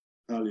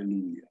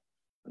 Hallelujah.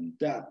 And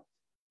that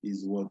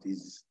is what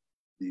is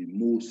the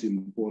most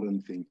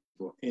important thing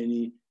for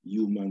any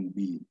human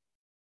being.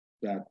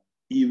 That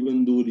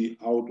even though the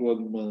outward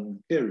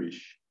man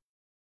perish,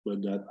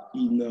 but that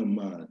inner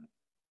man,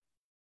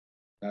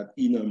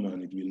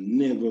 it will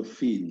never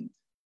faint,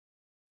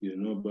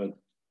 but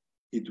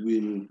it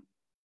will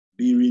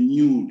be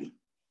renewed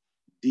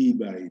day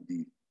by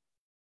day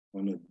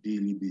on a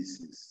daily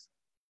basis.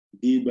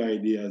 Day by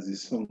day, as the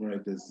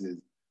songwriter says,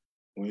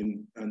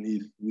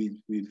 if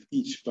with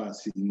each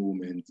passing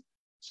moment,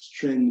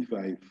 strength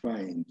I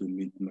find to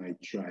meet my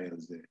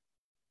trials there.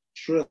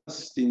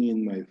 Trusting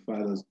in my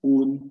Father's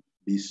own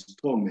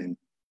bestowment,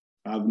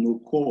 I have no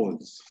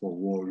cause for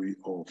worry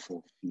or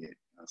for fear.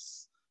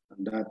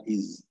 And that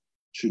is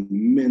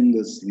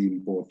tremendously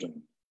important,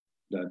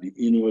 that the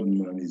inward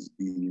man is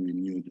being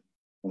renewed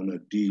on a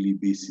daily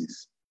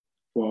basis.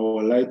 For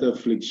our light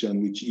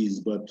affliction, which is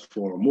but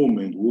for a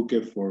moment,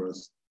 worketh for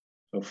us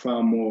a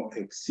far more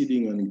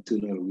exceeding and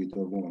eternal weight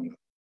of honor.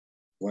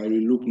 While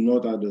we look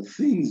not at the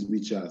things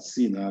which are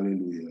seen,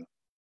 hallelujah,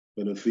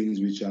 but the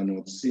things which are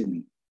not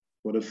seen.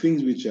 For the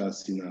things which are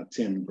seen are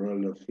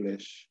temporal, the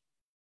flesh,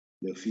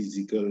 the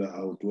physical, the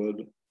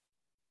outward,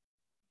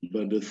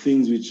 but the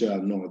things which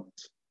are not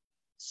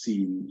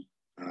seen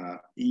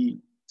are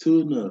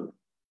eternal.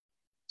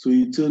 So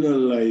eternal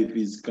life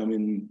is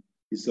coming,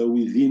 it's a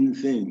within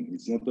thing.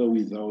 It's not a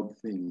without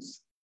thing.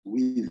 It's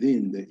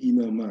within the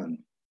inner man,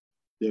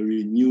 the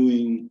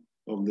renewing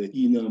of the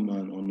inner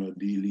man on a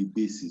daily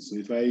basis. So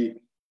if I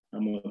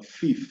am a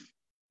thief,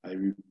 I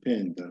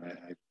repent and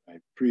I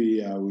pray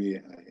Yahweh,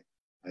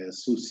 I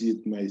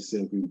associate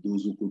myself with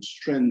those who could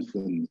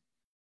strengthen me.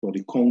 For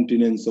the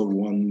countenance of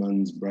one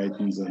man's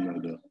brightens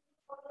another.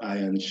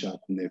 Iron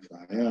sharpeneth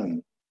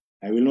iron.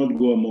 I will not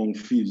go among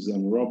thieves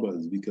and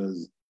robbers,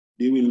 because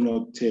they will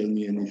not tell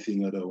me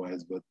anything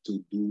otherwise but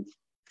to do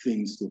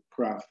things, to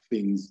craft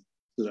things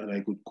so that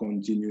I could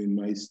continue in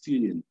my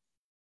stealing,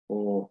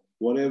 or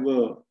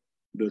whatever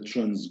the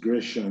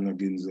transgression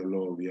against the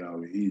law of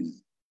Yahweh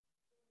is.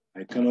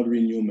 I cannot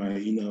renew my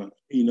inner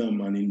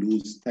man in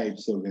those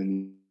types of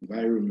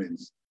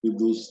environments, with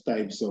those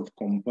types of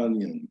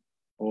companions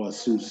or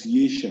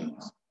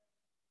associations.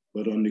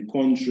 But on the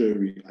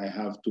contrary, I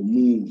have to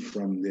move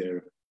from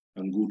there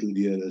and go to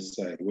the other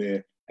side,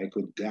 where I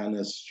could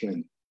garner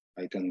strength.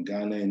 I can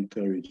garner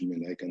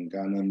encouragement. I can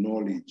garner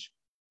knowledge.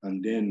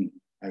 And then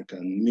I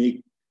can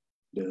make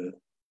the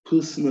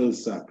personal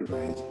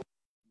sacrifice.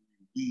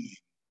 And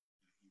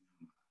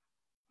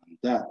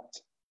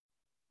that,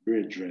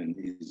 brethren,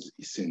 is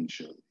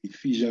essential.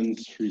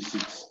 Ephesians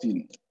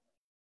 3:16.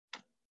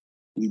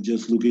 We're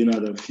just looking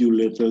at a few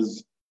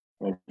letters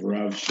of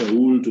Rav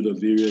Shaul to the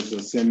various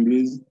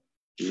assemblies.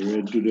 We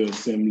read to the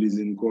assemblies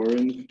in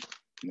Corinth,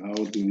 now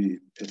to the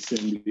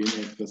assembly in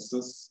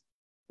Ephesus,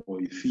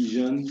 or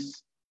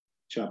Ephesians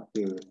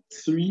chapter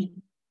 3.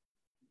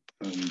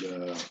 And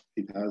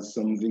it has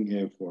something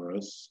here for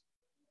us.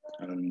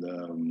 And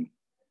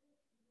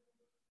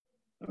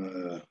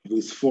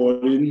verse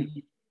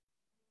 14,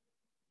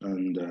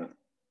 and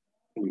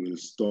we will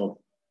stop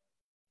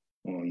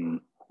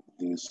on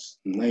verse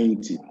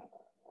 19.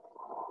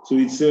 So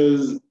it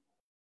says,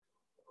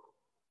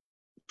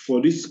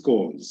 for this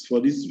cause, for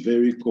this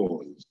very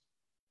cause,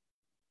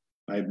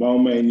 I bow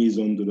my knees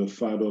unto the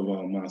Father of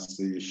our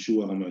Master,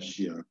 Yeshua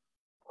HaMashiach,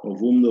 of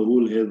whom the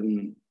whole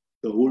heaven,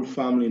 the whole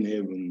family in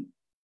heaven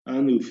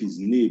and earth is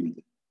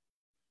named,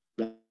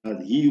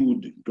 that he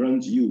would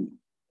grant you,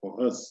 for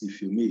us,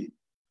 if you may,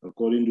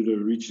 according to the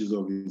riches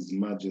of his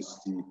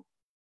majesty,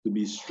 to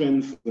be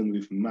strengthened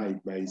with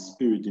might by his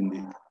Spirit in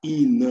the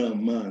inner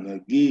man.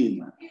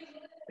 Again,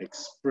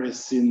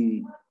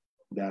 expressing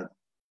that,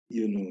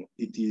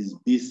 it is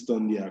based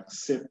on the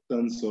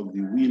acceptance of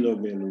the will of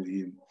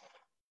Elohim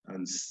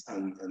and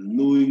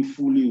knowing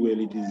fully well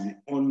it is the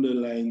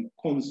underlying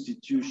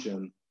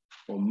constitution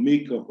or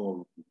makeup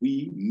of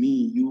we,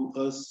 me, you,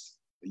 us,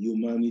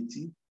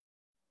 humanity.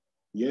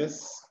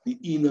 Yes, the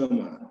inner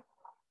man,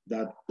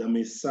 that the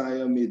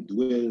Messiah may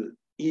dwell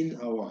in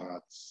our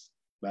hearts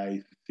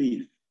by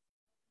faith,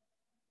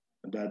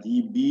 that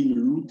he, being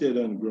rooted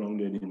and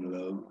grounded in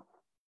love,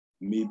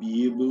 may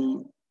be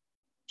able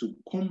to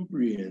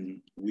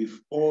comprehend with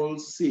all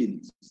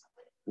saints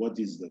what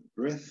is the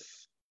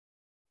breadth,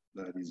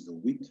 that is the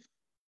width,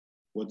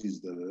 what is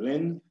the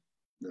length,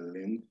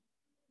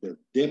 the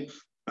depth,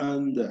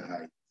 and the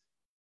height,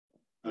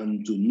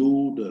 and to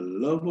know the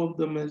love of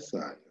the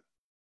Messiah,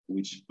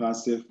 which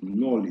passeth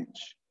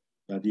knowledge,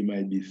 that he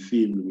might be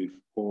filled with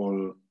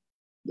all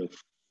the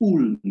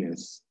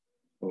fullness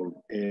of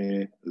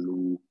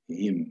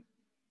Elohim.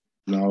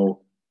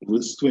 Now,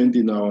 verse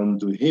 20, now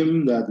unto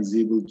him that is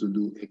able to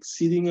do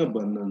exceeding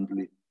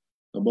abundantly,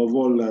 above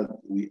all that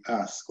we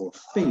ask or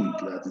think,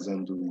 that is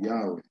unto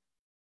Yahweh,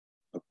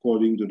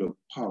 according to the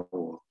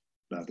power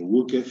that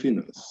worketh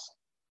in us.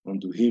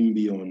 Unto him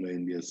be honor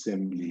in the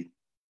assembly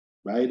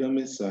by the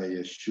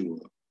Messiah, sure,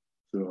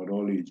 throughout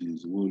all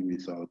ages, world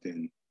without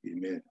end.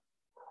 Amen.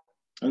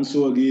 And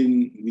so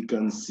again, we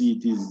can see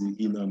it is the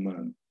inner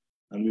man,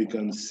 and we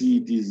can see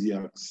it is the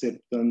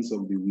acceptance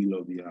of the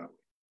will of Yahweh.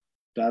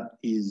 That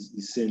is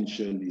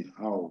essentially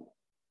how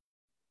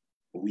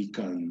we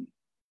can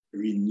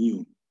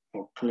renew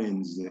or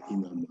cleanse the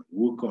inner man,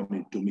 work on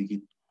it to make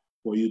it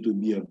for you to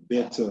be a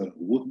better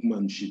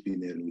workmanship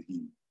in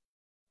Elohim.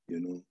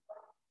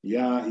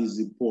 Yah is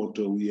the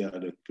potter, we are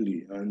the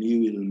clay, and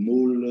he will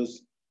mold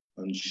us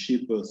and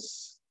shape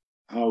us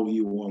how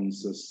he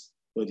wants us.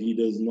 But he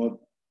does not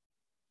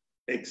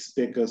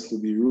expect us to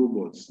be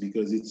robots,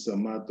 because it's a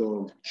matter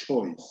of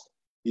choice.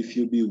 If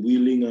you be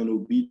willing and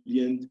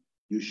obedient,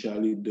 you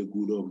shall eat the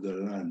good of the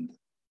land.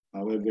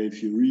 However,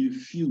 if you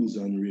refuse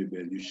and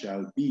rebel, you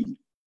shall be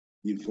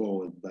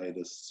devoured by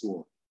the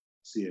sword,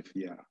 saith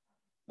Yah.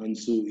 And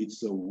so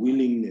it's a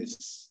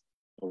willingness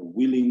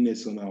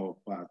on our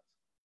part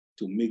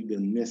to make the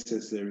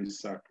necessary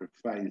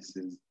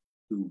sacrifices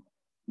to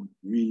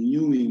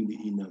renewing the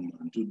inner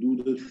man, to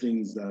do the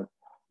things that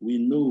we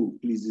know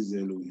pleases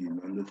Elohim,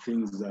 and the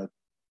things that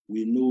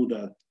we know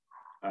that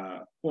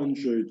are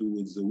contrary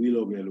towards the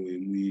will of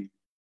Elohim, we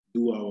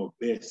do our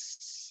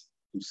best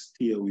to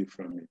stay away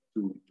from it,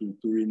 to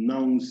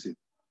renounce it,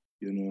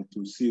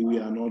 to say we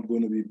are not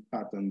going to be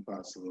part and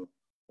parcel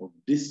of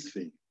this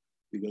thing,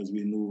 because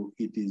we know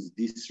it is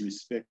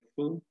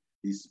disrespectful,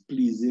 is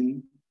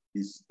pleasing,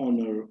 is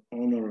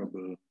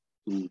honorable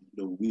to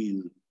the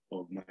will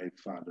of my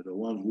Father, the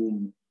one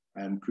whom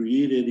I am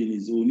created in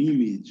his own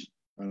image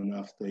and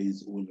after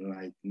his own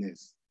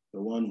likeness,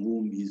 the one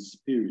whom his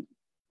spirit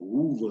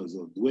hovers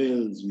or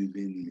dwells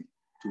within me,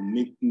 to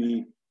make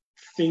me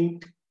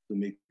think, to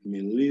make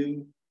me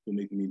live, to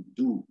make me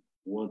do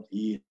what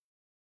he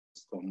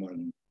has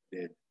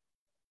commanded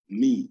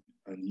me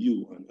and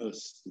you and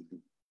us to do.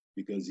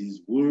 Because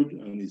his word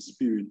and his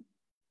spirit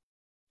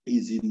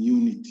is in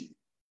unity.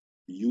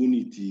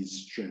 Unity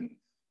is strength.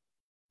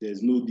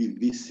 There's no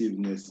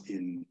divisiveness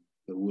in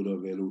the word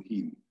of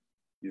Elohim.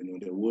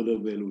 The word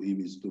of Elohim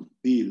is to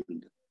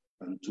build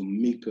and to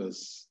make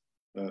us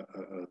a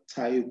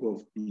type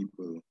of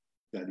people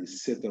that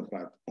is set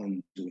apart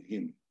unto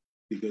him.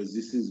 Because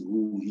this is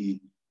who he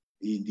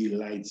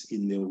delights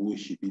in their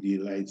worship. He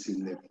delights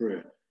in their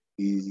prayer.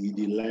 He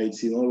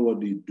delights in all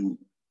what they do.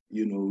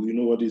 You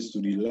know what is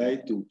to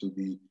delight? To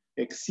be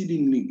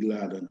exceedingly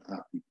glad and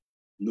happy,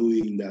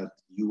 knowing that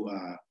you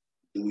are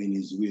doing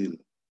his will.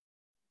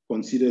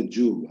 Consider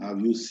Job.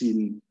 Have you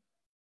seen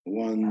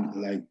one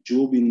like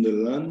Job in the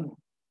land,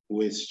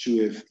 who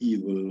escheweth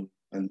evil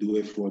and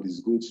doeth what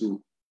is good?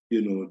 So,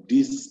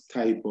 this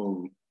type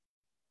of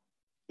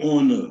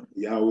honor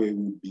Yahweh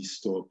will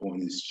bestow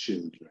upon his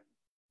children.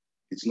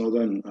 It's not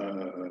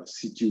a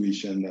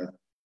situation that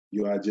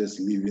you are just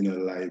living a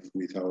life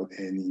without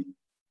any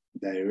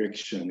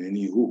direction,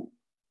 any hope.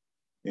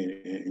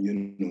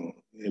 And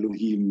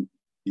Elohim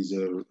is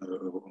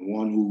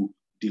one who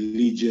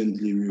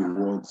diligently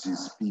rewards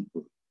his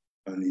people,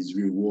 and his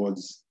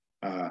rewards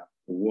are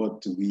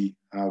what we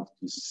have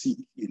to seek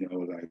in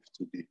our life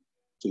today.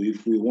 So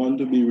if we want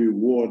to be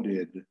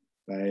rewarded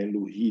by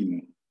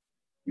Elohim,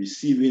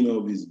 receiving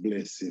of his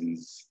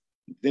blessings,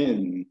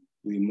 then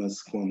we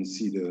must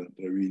consider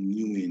the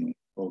renewing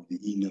of the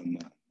inner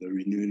man, the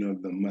renewing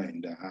of the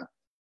mind, the heart.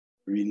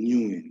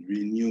 Renewing.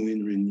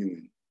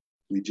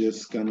 We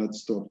just cannot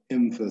stop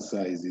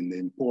emphasizing the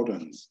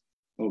importance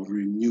of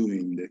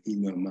renewing the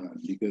inner man,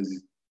 because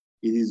it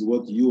is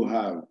what you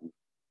have.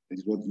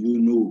 It's what you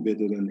know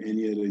better than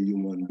any other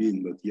human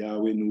being, but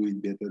Yahweh knew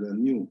it better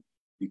than you,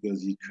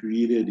 because he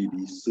created it.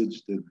 He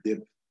searched the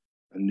depth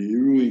and the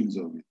ruins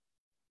of it.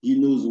 He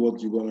knows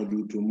what you're going to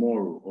do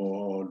tomorrow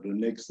or the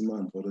next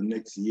month or the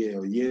next year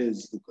or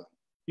years to come.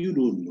 You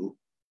don't know.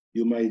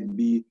 You might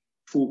be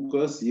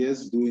focused,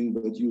 yes, doing,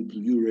 but you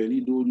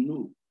really don't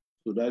know.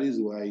 So that is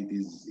why it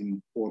is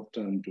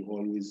important to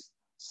always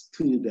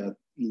stir that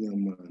inner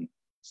man,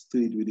 stir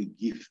it with the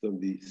gift of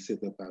the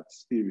set-apart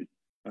spirit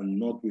and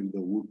not with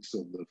the works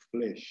of the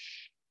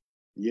flesh.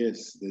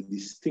 Yes, the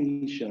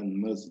distinction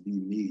must be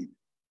made.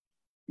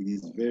 It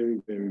is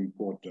very, very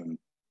important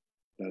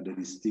that the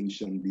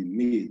distinction be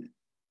made.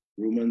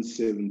 Romans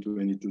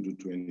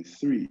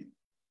 7:22-23.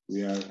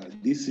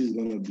 This is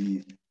going to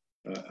be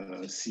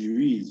a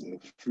series, a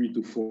 3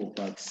 to 4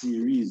 part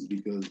series,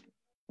 because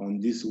on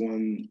this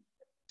one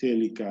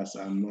telecast,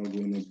 I'm not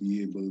going to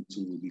be able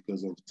to,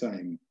 because of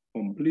time,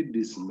 complete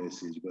this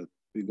message, but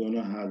we're going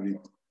to have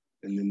it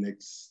in the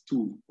next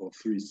 2 or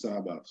 3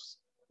 Sabbaths,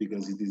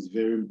 because it is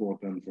very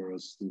important for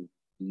us to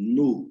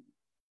know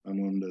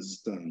and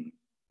understand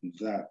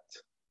that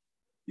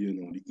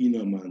the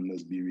inner man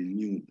must be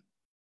renewed,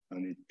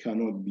 and it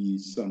cannot be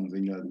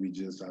something that we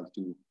just have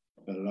to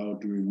allow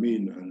to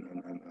remain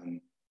and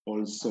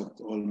all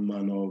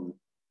manner of,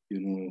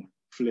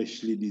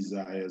 fleshly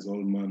desires,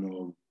 all manner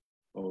of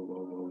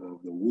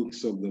the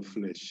works of the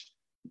flesh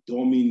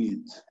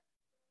dominate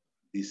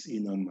this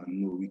inner man.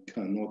 No, we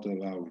cannot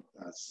allow it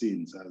as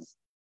saints, as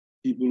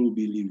people who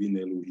believe in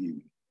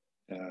Elohim.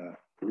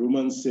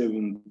 Romans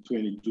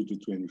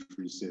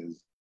 7:22-23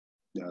 says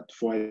that,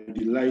 for I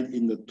delight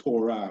in the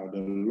Torah, the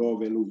law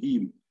of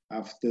Elohim,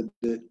 after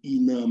the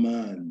inner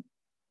man.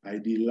 I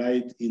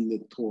delight in the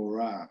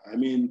Torah. I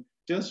mean,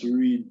 just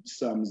read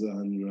Psalms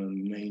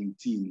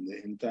 119,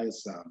 the entire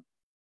Psalm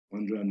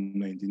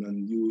 119,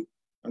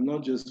 and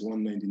not just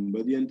 119,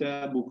 but the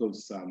entire book of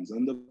Psalms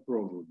and the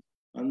Proverbs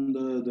and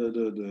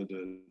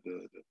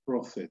the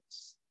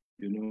prophets,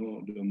 the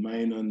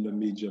minor and the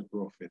major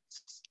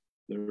prophets,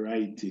 the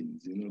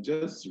writings,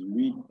 just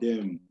read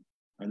them,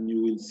 and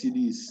you will see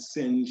the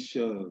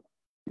essential,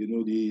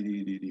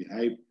 the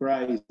high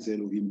price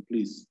Elohim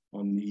placed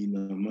on the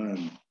inner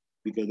man,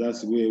 because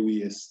that's where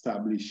we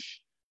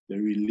establish the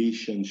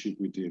relationship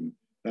with him.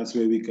 That's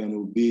where we can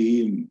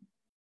obey him,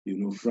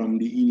 from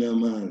the inner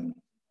man.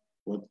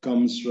 What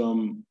comes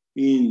from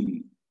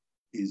in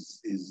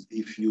is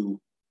if you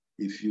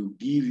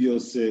give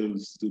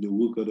yourselves to the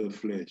work of the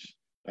flesh,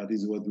 that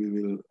is what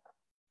you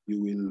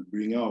will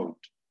bring out.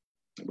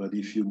 But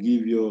if you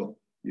give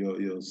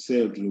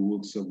yourself to the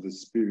works of the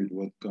Spirit,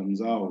 what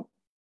comes out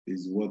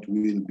is what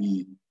will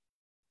be,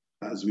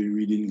 as we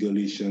read in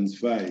Galatians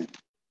 5,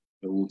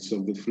 the works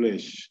of the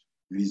flesh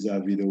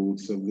vis-a-vis the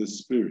works of the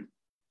Spirit.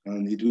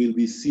 And it will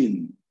be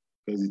seen,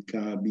 because it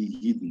cannot be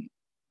hidden.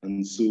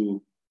 And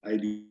so I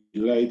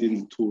delight in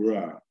the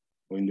Torah,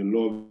 or in the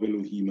law of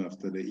Elohim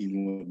after the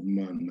inward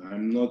man.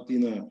 I'm not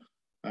in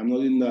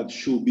that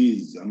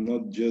showbiz. I'm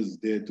not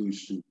just there to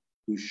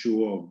show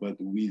off, but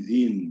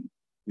within,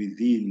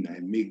 I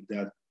make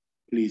that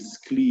place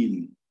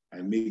clean.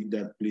 I make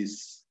that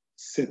place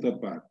set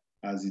apart,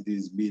 as it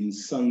is being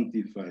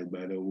sanctified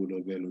by the word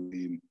of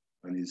Elohim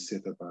and his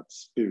set apart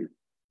spirit.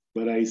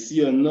 But I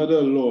see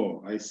another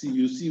law.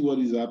 You see what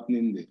is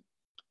happening there.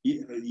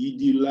 He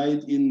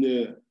delight in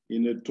the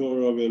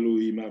Torah of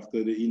Elohim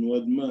after the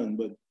inward man.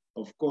 But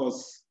of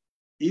course,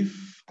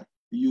 if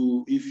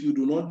you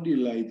do not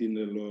delight in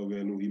the law of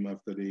Elohim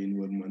after the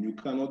inward man, you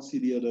cannot see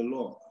the other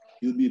law.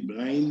 You'll be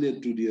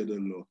blinded to the other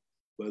law.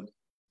 But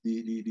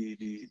the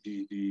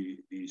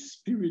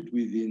spirit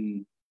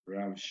within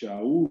Rav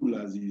Shaul,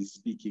 as he's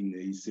speaking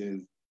there, he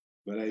says,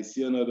 but I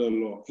see another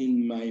law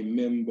in my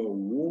member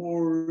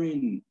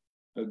warring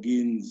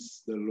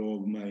against the law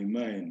of my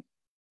mind.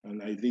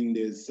 And I think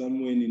there's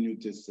somewhere in the New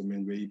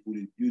Testament where he put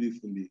it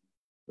beautifully.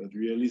 But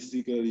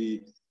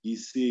realistically,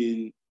 he's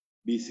saying,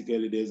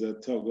 basically, there's a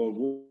tug of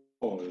war,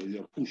 there's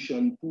a push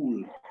and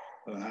pull,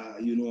 a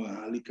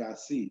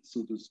halikase,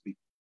 so to speak.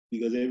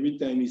 Because every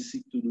time you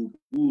seek to do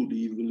good,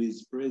 evil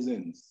is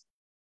present.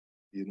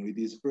 You know, it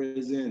is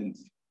present,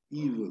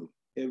 evil.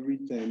 Every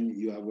time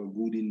you have a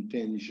good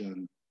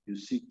intention, you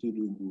seek to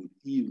do good,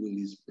 evil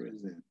is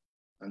present.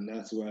 And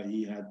that's why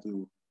he had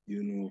to,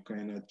 you know,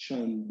 kind of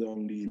chant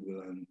down the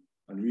evil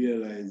and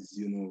realize,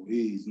 you know, hey,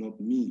 it's not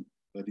me,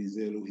 but it's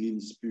Elohim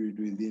spirit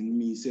within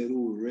me. He said,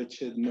 oh,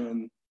 wretched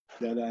man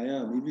that I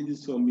am. If it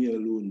is for me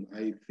alone,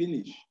 I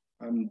finish.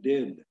 I'm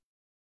dead.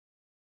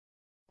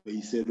 But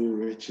he said, oh,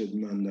 wretched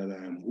man that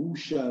I am, who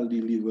shall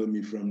deliver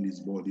me from this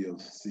body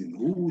of sin?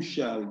 Who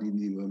shall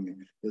deliver me?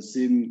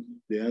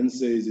 The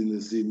answer is in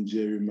the same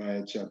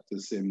Jeremiah chapter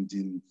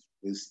 17,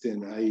 verse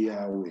 10. I,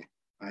 Yahweh,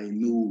 I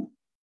know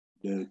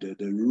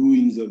the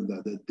ruins of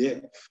that, the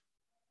depth,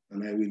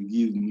 and I will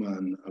give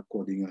man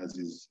according as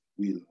his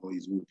will or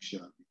his work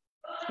shall be.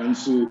 And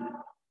so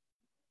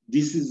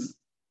this is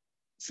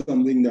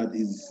something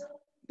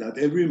that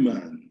every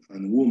man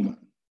and woman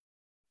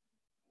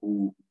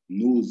who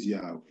knows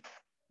Yahweh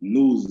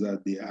knows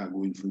that they are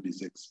going through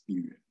this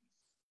experience.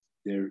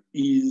 There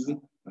is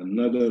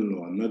another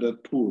law, another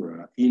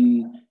Torah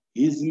in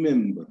his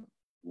member,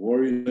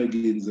 warring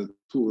against the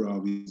Torah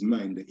of his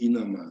mind, the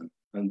inner man,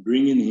 and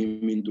bringing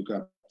him into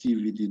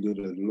captivity to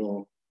the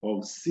law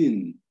of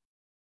sin,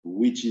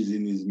 which is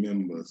in his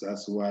members.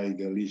 That's why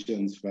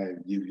Galatians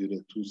 5 gives you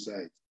the two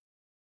sides,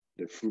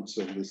 the fruits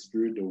of the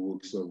spirit, the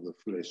works of the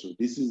flesh. So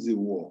this is the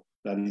war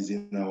that is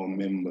in our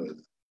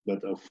members.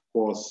 But of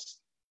course,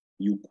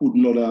 you could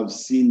not have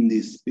seen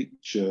this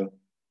picture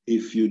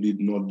if you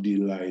did not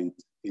delight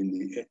in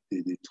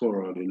the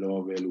Torah, the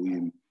law of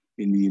Elohim,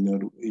 in the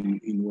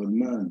inward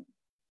man.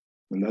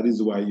 And that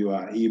is why you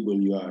are able,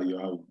 you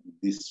have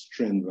this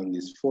strength and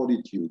this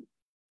fortitude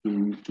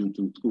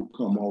to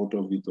come out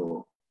of it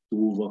or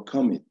to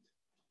overcome it.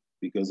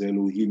 Because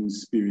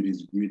Elohim's spirit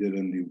is greater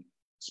than the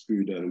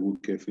spirit that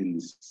worketh in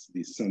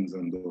the sons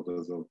and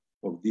daughters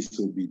of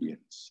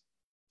disobedience.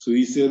 So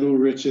he said, oh,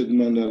 wretched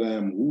man that I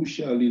am, who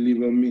shall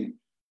deliver me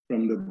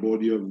from the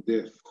body of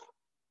death,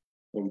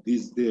 of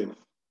this death?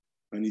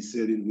 And he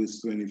said in verse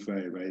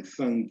 25, I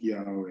thank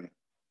Yahweh,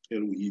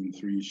 Elohim,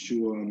 through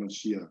Yeshua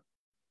HaMashiach,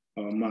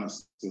 our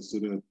master, so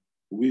that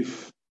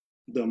with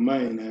the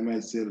mind I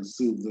myself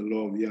serve the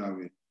law of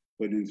Yahweh,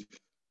 but with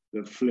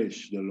the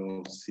flesh, the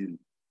law of sin.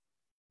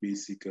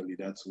 Basically,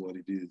 that's what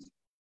it is.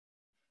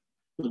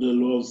 So the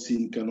law of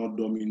sin cannot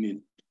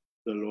dominate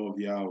the law of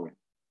Yahweh.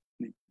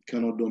 It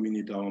cannot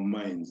dominate our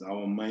minds.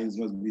 Our minds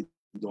must be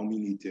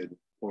dominated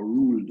or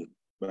ruled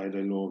by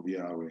the law of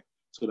Yahweh,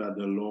 so that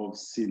the law of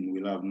sin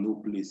will have no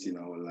place in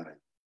our life.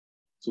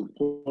 So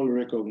Paul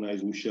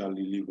recognized who shall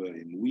deliver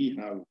him. We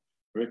have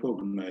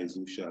recognized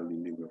who shall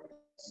deliver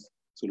us.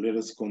 So let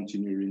us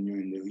continue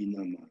renewing the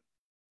inner man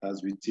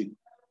as we take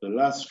the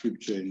last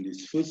scripture in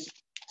this first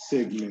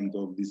segment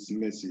of this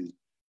message,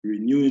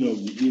 renewing of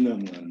the inner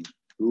man,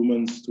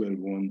 Romans 12,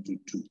 1-2.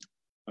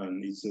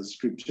 And it's a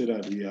scripture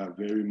that we are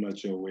very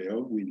much aware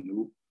of. We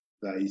know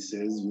that it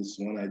says, verse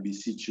 1, I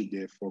beseech you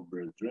therefore,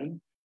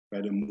 brethren,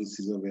 by the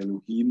mercies of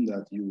Elohim,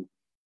 that you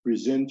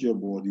present your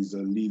bodies a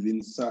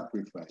living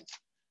sacrifice.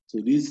 So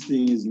this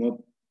thing is not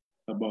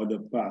about the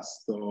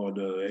pastor or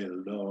the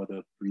elder or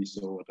the priest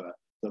or whatever.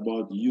 It's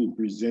about you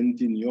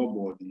presenting your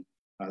body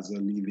as a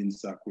living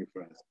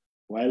sacrifice.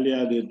 While they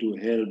are there to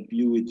help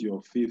you with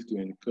your faith, to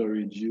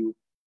encourage you,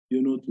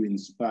 you know, to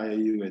inspire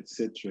you,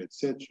 etc.,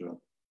 etc.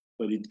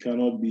 But it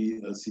cannot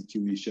be a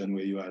situation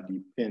where you are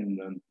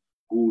dependent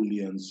wholly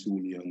and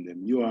solely on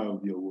them. You have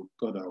your work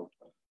cut out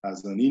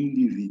as an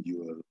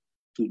individual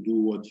to do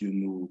what you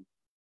know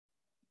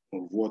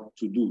of what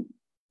to do,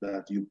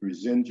 that you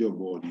present your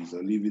bodies a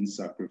living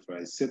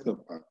sacrifice, set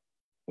apart,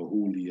 a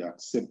holy,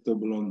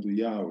 acceptable unto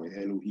Yahweh,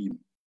 Elohim,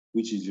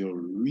 which is your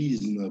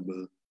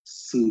reasonable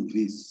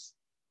service.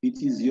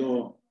 It is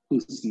your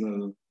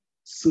personal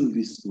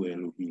service to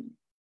Elohim.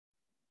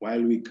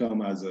 While we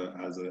come as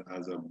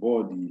a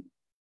body,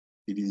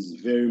 it is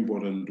very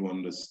important to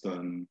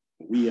understand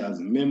we as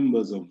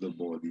members of the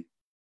body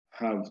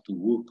have to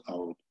work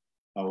out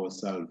our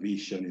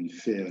salvation in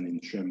fear and in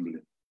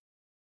trembling.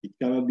 It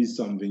cannot be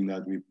something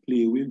that we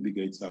play with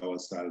because it's our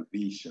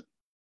salvation.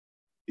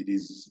 It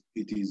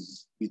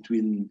is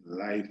between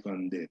life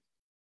and death,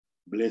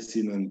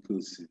 blessing and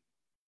cursing.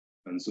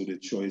 And so the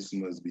choice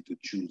must be to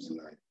choose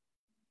life.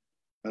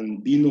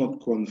 And be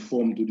not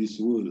conformed to this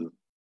world.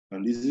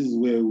 And this is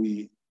where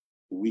we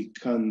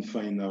can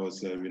find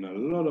ourselves in a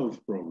lot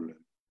of problems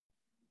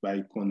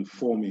by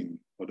conforming,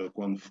 or the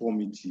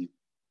conformity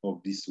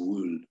of this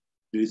world.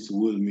 This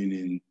world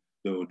meaning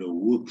the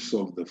works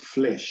of the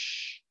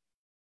flesh,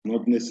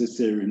 not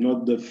necessarily,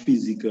 not the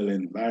physical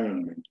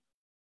environment,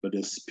 but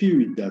the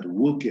spirit that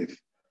worketh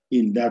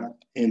in that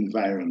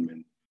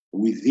environment,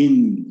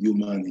 within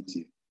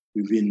humanity,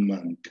 within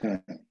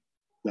mankind.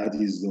 That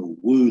is the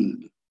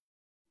world.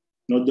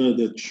 Not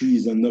the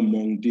trees and the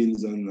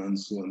mountains and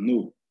so on.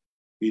 No,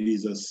 it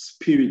is a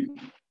spirit,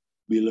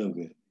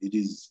 beloved. It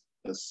is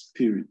a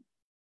spirit.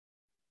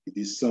 It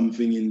is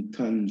something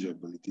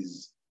intangible. It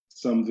is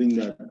something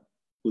that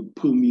could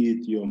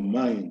permeate your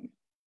mind.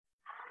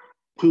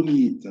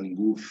 permeate and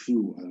go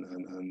through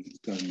and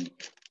can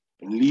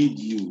lead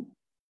you,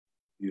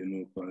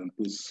 can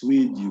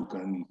persuade you,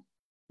 can,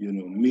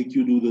 make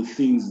you do the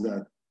things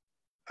that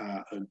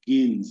are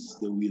against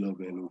the will of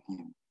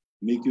Elohim,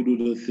 make you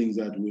do the things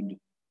that would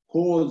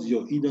cause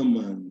your inner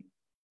man,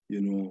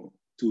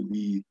 to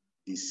be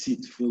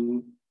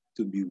deceitful,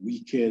 to be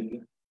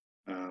wicked,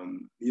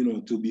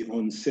 to be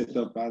unset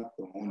apart,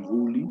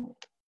 unholy,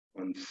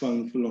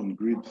 unthankful,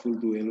 ungrateful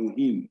to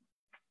Elohim.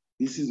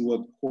 This is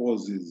what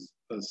causes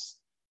us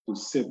to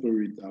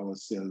separate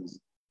ourselves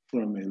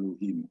from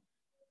Elohim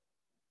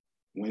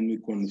when we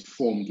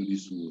conform to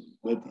this world.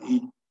 But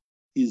it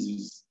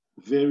is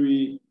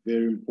very,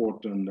 very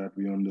important that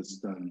we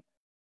understand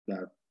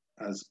that,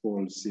 as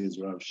Paul says,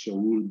 Rav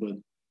Shaul, but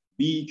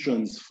be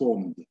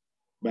transformed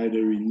by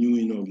the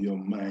renewing of your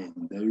mind.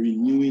 The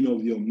renewing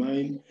of your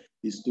mind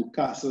is to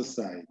cast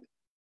aside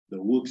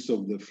the works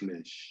of the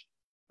flesh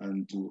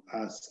and to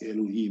ask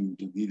Elohim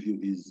to give you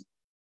his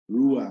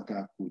Ruach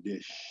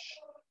HaKodesh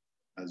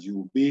as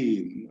you obey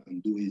him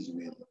and do his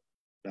will,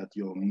 that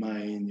your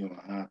mind, your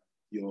heart,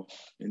 your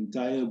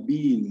entire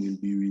being will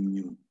be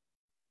renewed,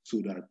 so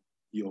that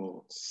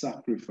your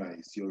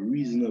sacrifice, your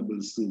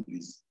reasonable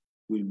service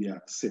will be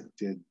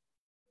accepted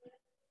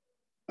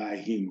by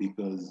him,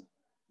 because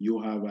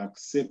you have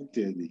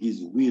accepted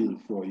his will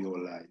for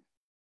your life.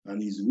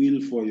 And his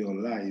will for your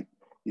life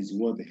is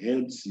what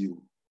helps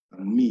you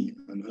and me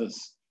and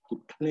us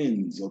to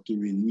cleanse or to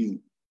renew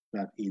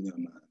that inner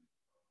man.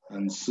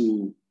 And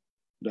so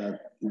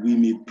that we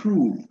may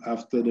prove,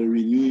 after the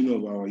renewing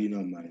of our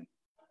inner mind,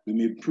 we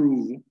may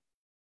prove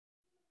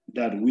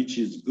that which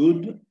is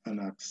good and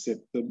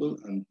acceptable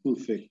and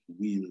perfect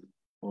will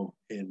of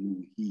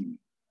Elohim,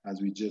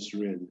 as we just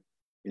read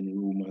in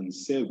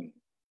Romans 7.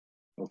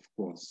 Of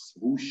course,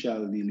 who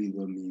shall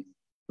deliver me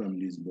from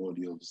this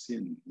body of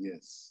sin?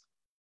 Yes.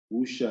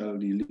 Who shall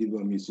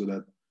deliver me so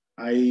that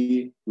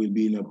I will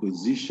be in a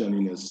position,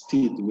 in a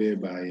state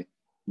whereby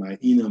my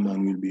inner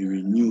man will be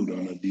renewed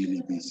on a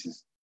daily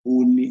basis?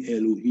 Only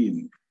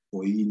Elohim,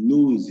 for he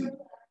knows it.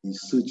 He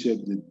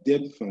searcheth the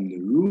depth and the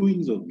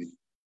ruins of it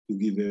to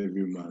give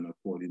every man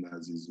according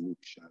as his work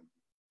shall be.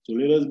 So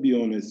let us be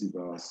honest with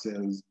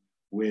ourselves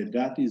where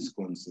that is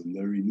concerned,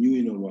 the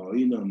renewing of our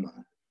inner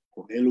man.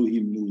 For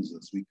Elohim knows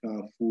us. We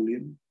can't fool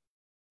him.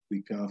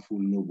 We can't fool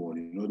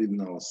nobody, not even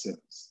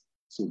ourselves.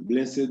 So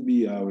blessed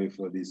be Yahweh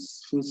for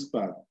this first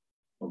part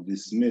of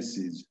this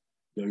message,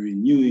 the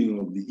renewing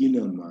of the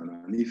inner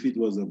man. And if it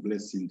was a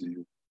blessing to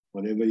you,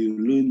 whatever you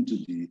learned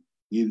today,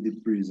 give the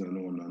praise and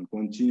honor and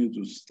continue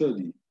to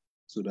study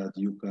so that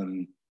you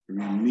can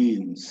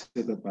remain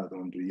set apart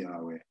unto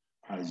Yahweh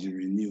as you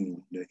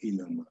renew the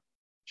inner man.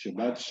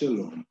 Shabbat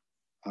Shalom.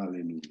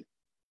 Hallelujah.